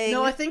kind of laying.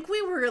 No, I think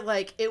we were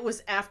like, it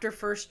was after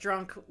first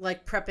drunk,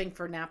 like prepping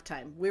for nap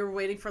time. We were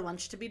waiting for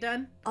lunch to be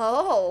done.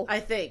 Oh. I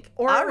think.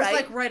 Or it was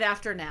like right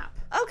after nap.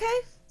 Okay.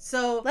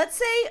 So let's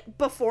say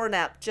before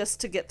nap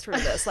just to get through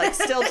this. Like,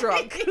 still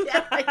drunk.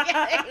 yeah,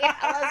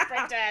 let's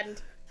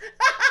pretend.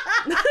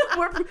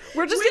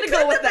 we're just gonna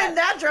go with that. Been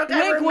that drunk.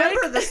 I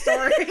remember the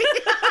story.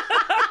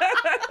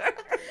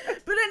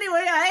 But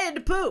anyway, I had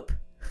to poop.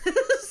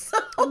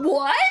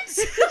 What?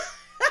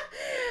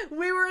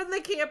 We were in the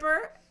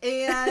camper,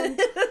 and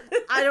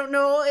I don't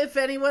know if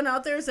anyone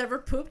out there has ever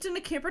pooped in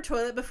a camper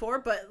toilet before,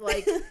 but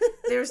like,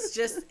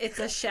 it's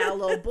a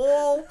shallow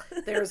bowl.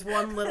 There's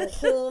one little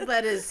hole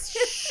that is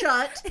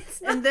shut,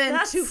 and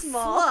then to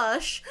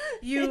flush,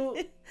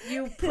 you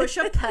push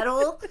a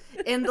pedal,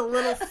 and the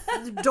little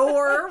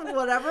door,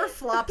 whatever,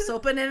 flops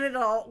open, and it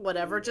all,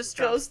 whatever, just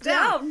goes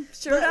down.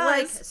 Sure does.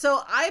 Like,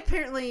 so I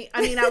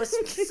was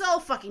so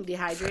fucking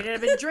dehydrated.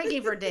 I've been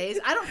drinking for days.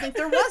 I don't think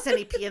there was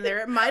any pee in there.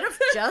 It might have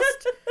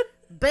just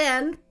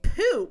been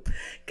poop.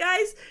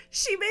 Guys,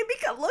 she made me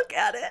come look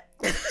at it.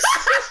 She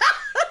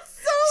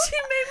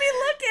made me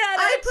look at it.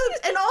 I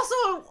pooped, and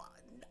also,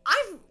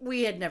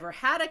 we had never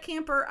had a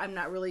camper. I'm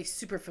not really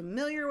super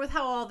familiar with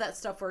how all that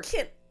stuff works.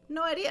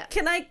 No idea.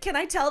 Can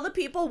I tell the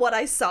people what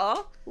I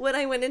saw when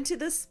I went into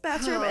this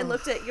bathroom and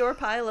looked at your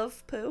pile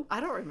of poo? I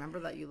don't remember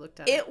that you looked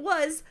at it. It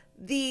was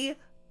the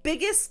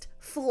biggest,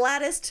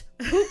 flattest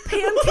poop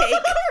pancake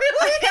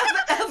I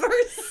have ever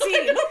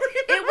seen.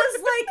 It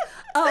was like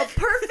a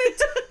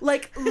perfect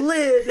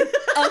lid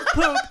of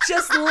poop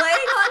just laying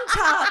on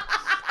top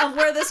of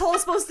where this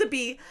hole's supposed to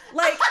be.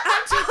 Like,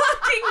 I'm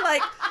talking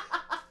like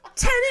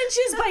 10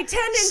 inches by 10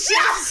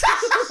 inches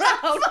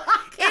around.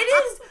 It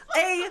is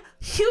a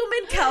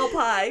human cow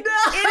pie. No.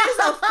 It is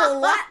a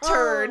flat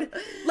turd.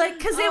 Like,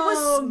 because it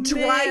was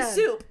dry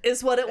soup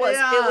is what it was.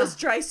 Yeah. It was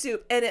dry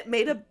soup, and it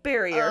made a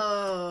barrier,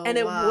 and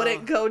it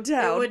wouldn't go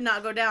down. It would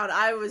not go down.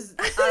 I was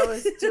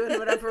doing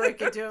whatever I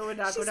could do. It would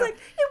not go down. She's like,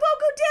 it won't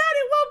go down.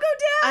 It won't go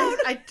down.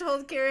 I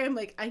told Carrie, I'm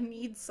like, I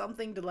need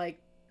something to, like,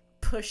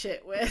 push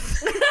it with.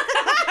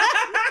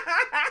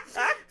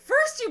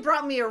 First, you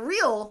brought me a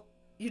real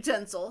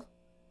utensil.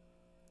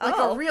 Like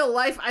a real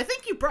life. I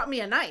think you brought me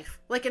a knife.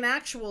 Like an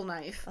actual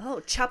knife. Oh,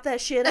 chop that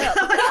shit up.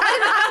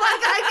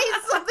 I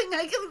need something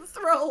I can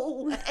throw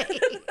away.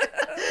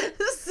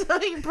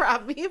 So you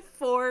brought me a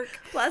fork.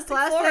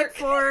 Plastic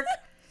fork.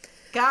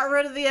 Got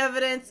rid of the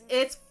evidence.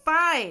 It's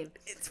fine.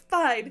 It's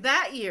fine.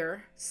 That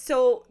year.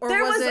 So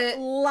there was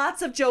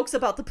lots of jokes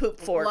about the poop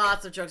fork.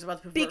 Lots of jokes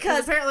about the poop fork.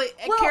 Because apparently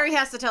Carrie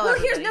has to tell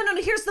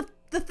everybody. Here's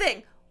the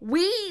thing.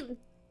 We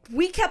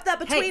kept that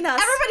between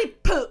us. Everybody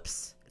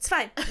poops. It's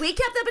fine. We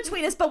kept that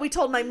between us, but we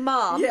told my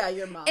mom. Yeah,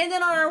 your mom. And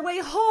then on our way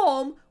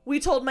home, we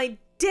told my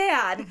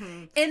Dad.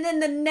 Mm-hmm. And then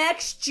the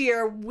next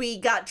year, we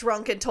got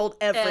drunk and told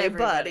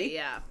everybody.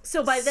 Yeah.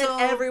 So by then,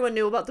 everyone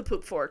knew about the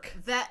poop fork.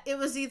 It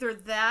was either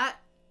that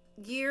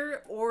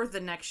year or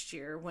the next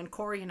year when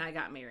Corey and I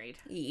got married.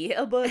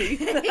 Yeah, buddy.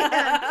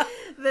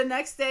 The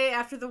next day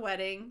after the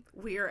wedding,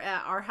 we were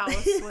at our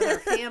house with our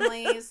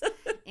families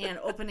and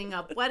opening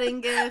up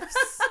wedding gifts.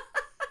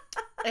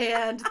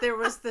 And there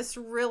was this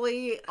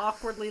really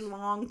awkwardly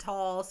long,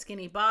 tall,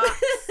 skinny box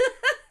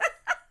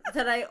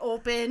that I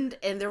opened,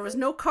 and there was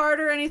no card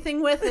or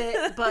anything with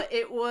it, but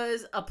it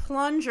was a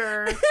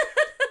plunger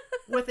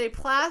with a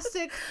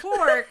plastic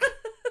fork,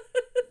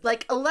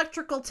 like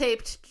electrical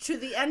taped to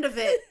the end of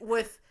it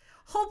with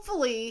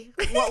hopefully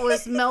what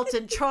was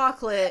melted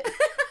chocolate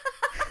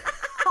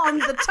on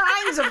the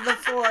tines of the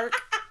fork.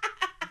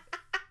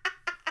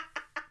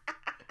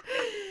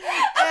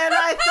 And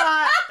I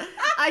thought,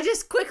 I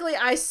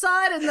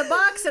saw it in the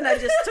box, and I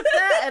just took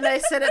that, and I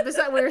set it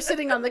beside, we were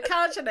sitting on the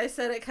couch, and I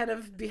set it kind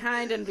of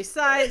behind and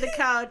beside the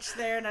couch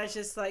there, and I was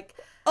just like,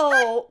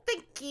 oh,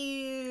 thank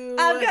you.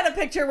 I've got a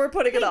picture, we're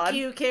putting it on. Thank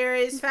you,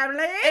 Carrie's family.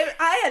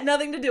 I had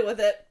nothing to do with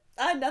it.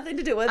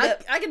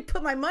 I can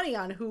put my money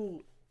on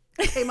who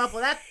came up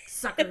with that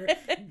sucker,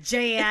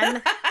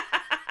 Jan.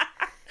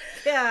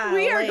 Yeah,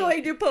 we are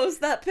going to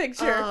post that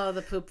picture. Oh,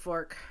 the poop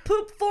fork.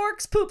 Poop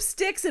forks, poop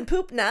sticks, and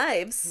poop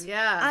knives.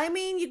 Yeah. I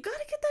mean, you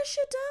gotta get that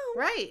shit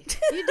down. Right.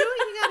 You do what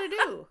you gotta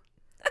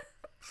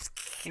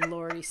do.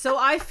 Lordy. So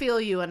I feel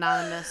you,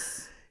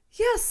 Anonymous.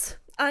 Yes.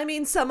 I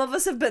mean, some of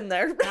us have been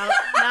there. Now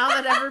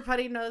that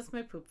everybody knows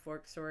my poop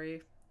fork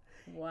story.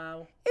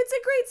 Wow. It's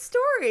a great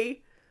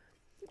story.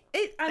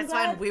 I'm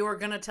glad. Fine. We were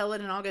going to tell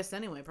it in August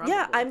anyway, probably.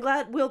 Yeah, I'm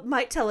glad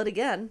might tell it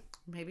again.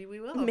 Maybe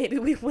we will. Maybe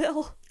we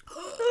will.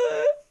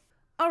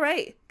 All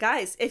right,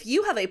 guys, if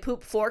you have a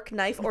poop, fork,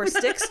 knife, or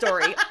stick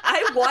story,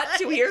 I want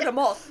to hear them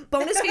all.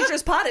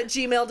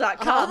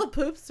 Bonusfeaturespod@gmail.com. All the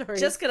poop stories.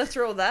 Just going to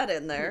throw that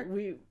in there.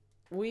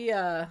 We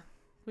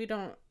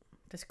don't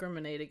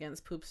discriminate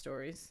against poop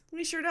stories.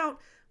 We sure don't.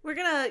 We're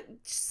going to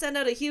send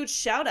out a huge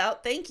shout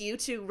out. Thank you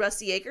to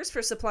Rusty Acres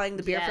for supplying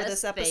the beer for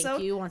this episode.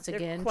 Thank you once They're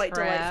again. quite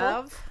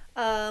delightful.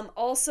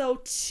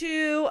 Also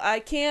to,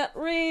 I can't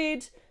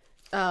read.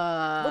 What's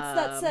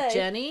that say?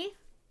 Jenny?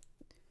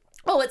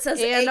 Oh, it says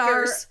and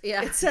acres.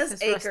 It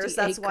says acres. Rusty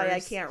That's Acres. why I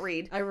can't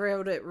read. I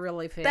wrote it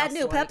really fast. Bad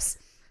new peps.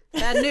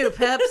 Bad new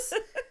peps.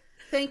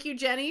 Thank you,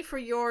 Jenny, for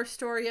your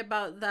story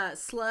about that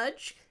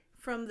sludge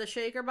from the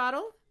shaker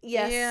bottle.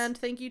 Yes. And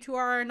thank you to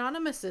our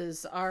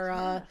anonymouses,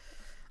 our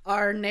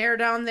Nair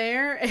down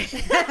there. Nair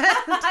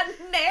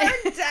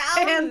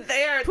down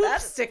there. Poop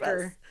That's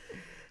sticker.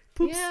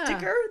 Poop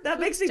sticker? That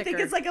poop makes me sticker.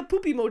 think it's like a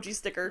poop emoji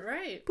sticker.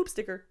 Right. Poop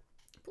sticker.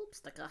 Poop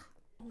sticker.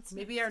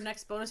 Maybe our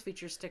next bonus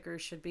feature sticker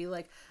should be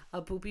like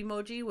a poop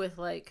emoji with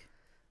like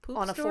poop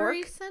on a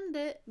story. fork. Send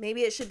it.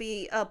 Maybe it should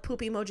be a poop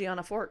emoji on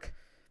a fork.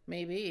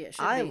 Maybe it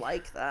should I be.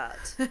 like that.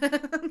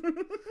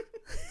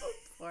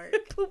 Fork.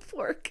 Poop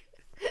fork.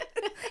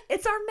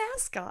 It's our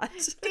mascot.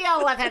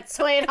 Deal with it,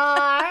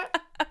 sweetheart.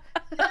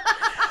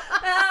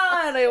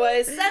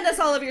 Anyways, send us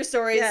all of your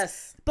stories.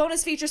 Yes.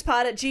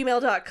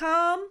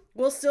 Bonusfeaturespod@gmail.com.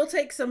 We'll still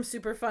take some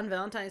super fun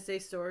Valentine's Day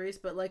stories,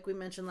 but like we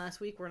mentioned last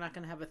week, we're not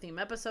going to have a theme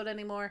episode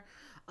anymore.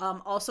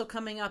 Also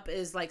coming up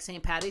is like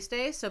St. Patty's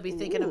Day, so be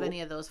thinking of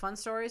any of those fun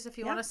stories if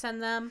you want to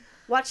send them.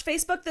 Watch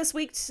Facebook this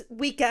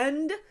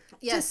weekend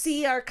to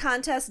see our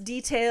contest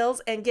details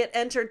and get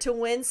entered to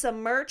win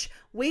some merch.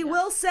 We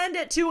will send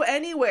it to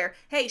anywhere.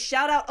 Hey,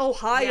 shout out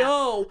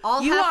Ohio.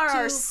 Yeah. You are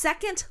our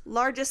second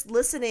largest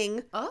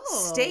listening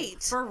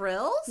state. For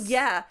reals?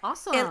 Yeah.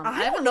 Awesome. And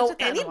I don't know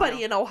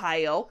anybody in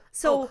Ohio.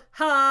 So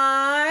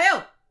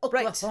Ohio,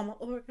 Oklahoma,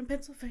 right. Oregon,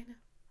 Pennsylvania.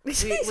 We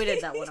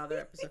did that one other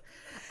episode.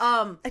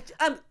 Hold on.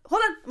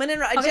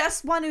 I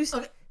just want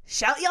to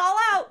shout y'all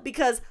out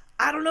because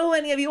I don't know who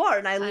any of you are,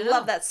 and I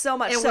love that so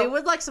much. And we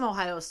would like some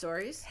Ohio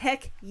stories.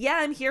 Heck yeah,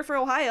 I'm here for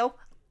Ohio.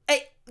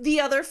 Hey,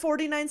 the other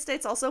 49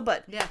 states also,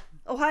 but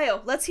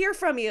Ohio, let's hear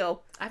from you.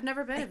 I've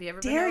never been. Have you ever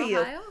been Dare to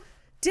you? Ohio?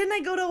 Didn't I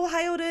go to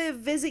Ohio to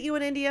visit you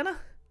in Indiana?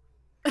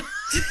 I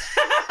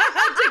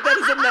take that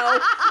as a no.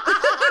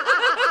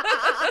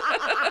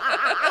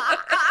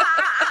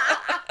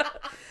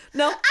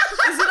 No?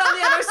 Is it on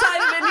the other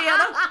side of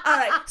Indiana? All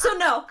right. So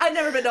no, I've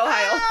never been to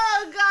Ohio.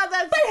 Oh, God,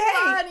 that's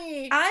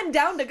funny. I'm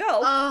down to go.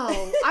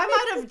 Oh, I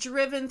might have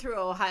driven through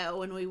Ohio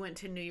when we went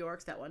to New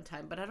York that one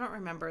time, but I don't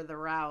remember the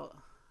route.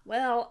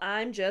 Well,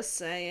 I'm just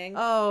saying.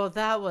 Oh,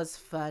 that was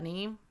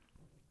funny.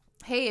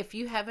 Hey, if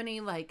you have any,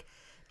 like,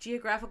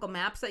 geographical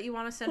maps that you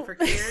want to send for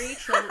Carrie,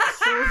 she'll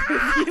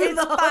review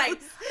those. Fine.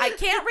 I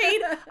can't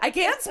read. I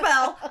can't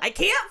spell. I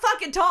can't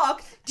fucking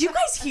talk. Do you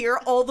guys hear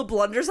all the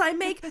blunders I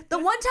make? The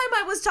one time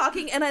I was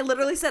talking and I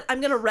literally said, I'm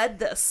going to read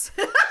this.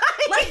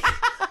 Like,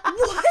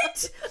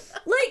 what?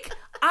 Like,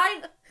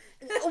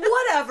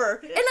 whatever.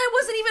 And I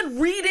wasn't even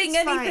reading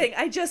anything.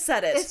 I just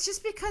said it. It's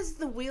just because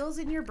the wheels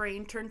in your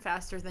brain turn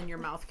faster than your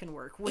mouth can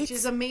work, which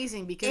is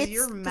amazing because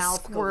your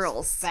mouth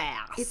goes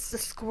fast. It's the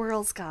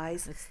squirrels,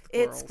 guys. It's the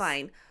squirrels. It's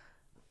fine.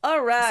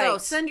 All right. So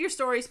send your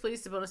stories,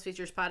 please, to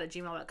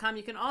bonusfeaturespod@gmail.com.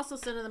 You can also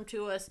send them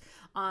to us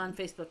on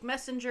Facebook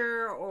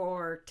Messenger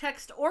or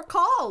text or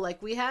call like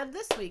we had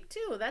this week,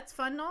 too. That's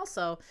fun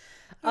also.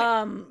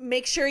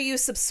 Make sure you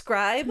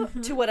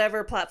subscribe to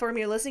whatever platform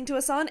you're listening to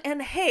us on.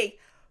 And hey,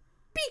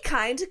 be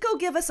kind. Go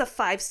give us a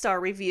 5-star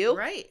review.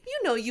 Right. You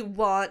know you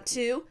want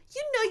to.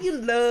 You know you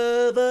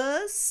love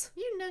us.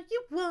 You know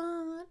you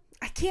want.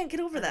 I can't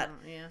get over that.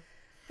 Yeah.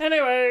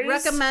 Anyways.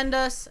 Recommend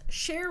us.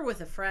 Share with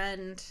a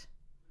friend.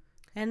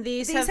 And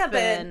these have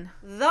been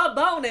the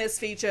bonus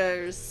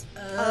features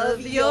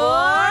of your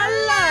lives.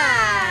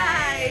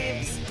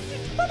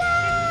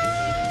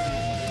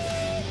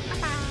 Bye-bye.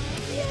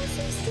 Yes,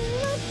 I'm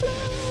still a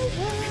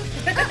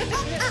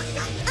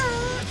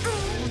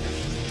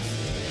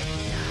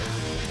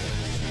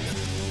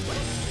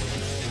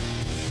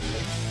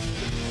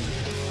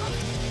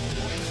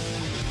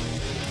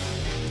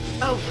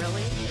Oh,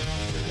 really?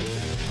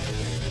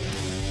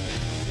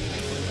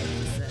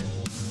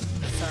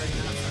 Sorry,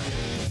 not sorry.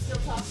 Still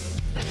talking.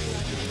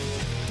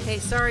 Hey,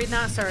 sorry,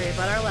 not sorry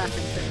about our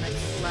laughing fit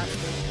last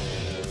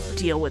week.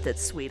 Deal with it,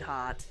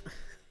 sweetheart.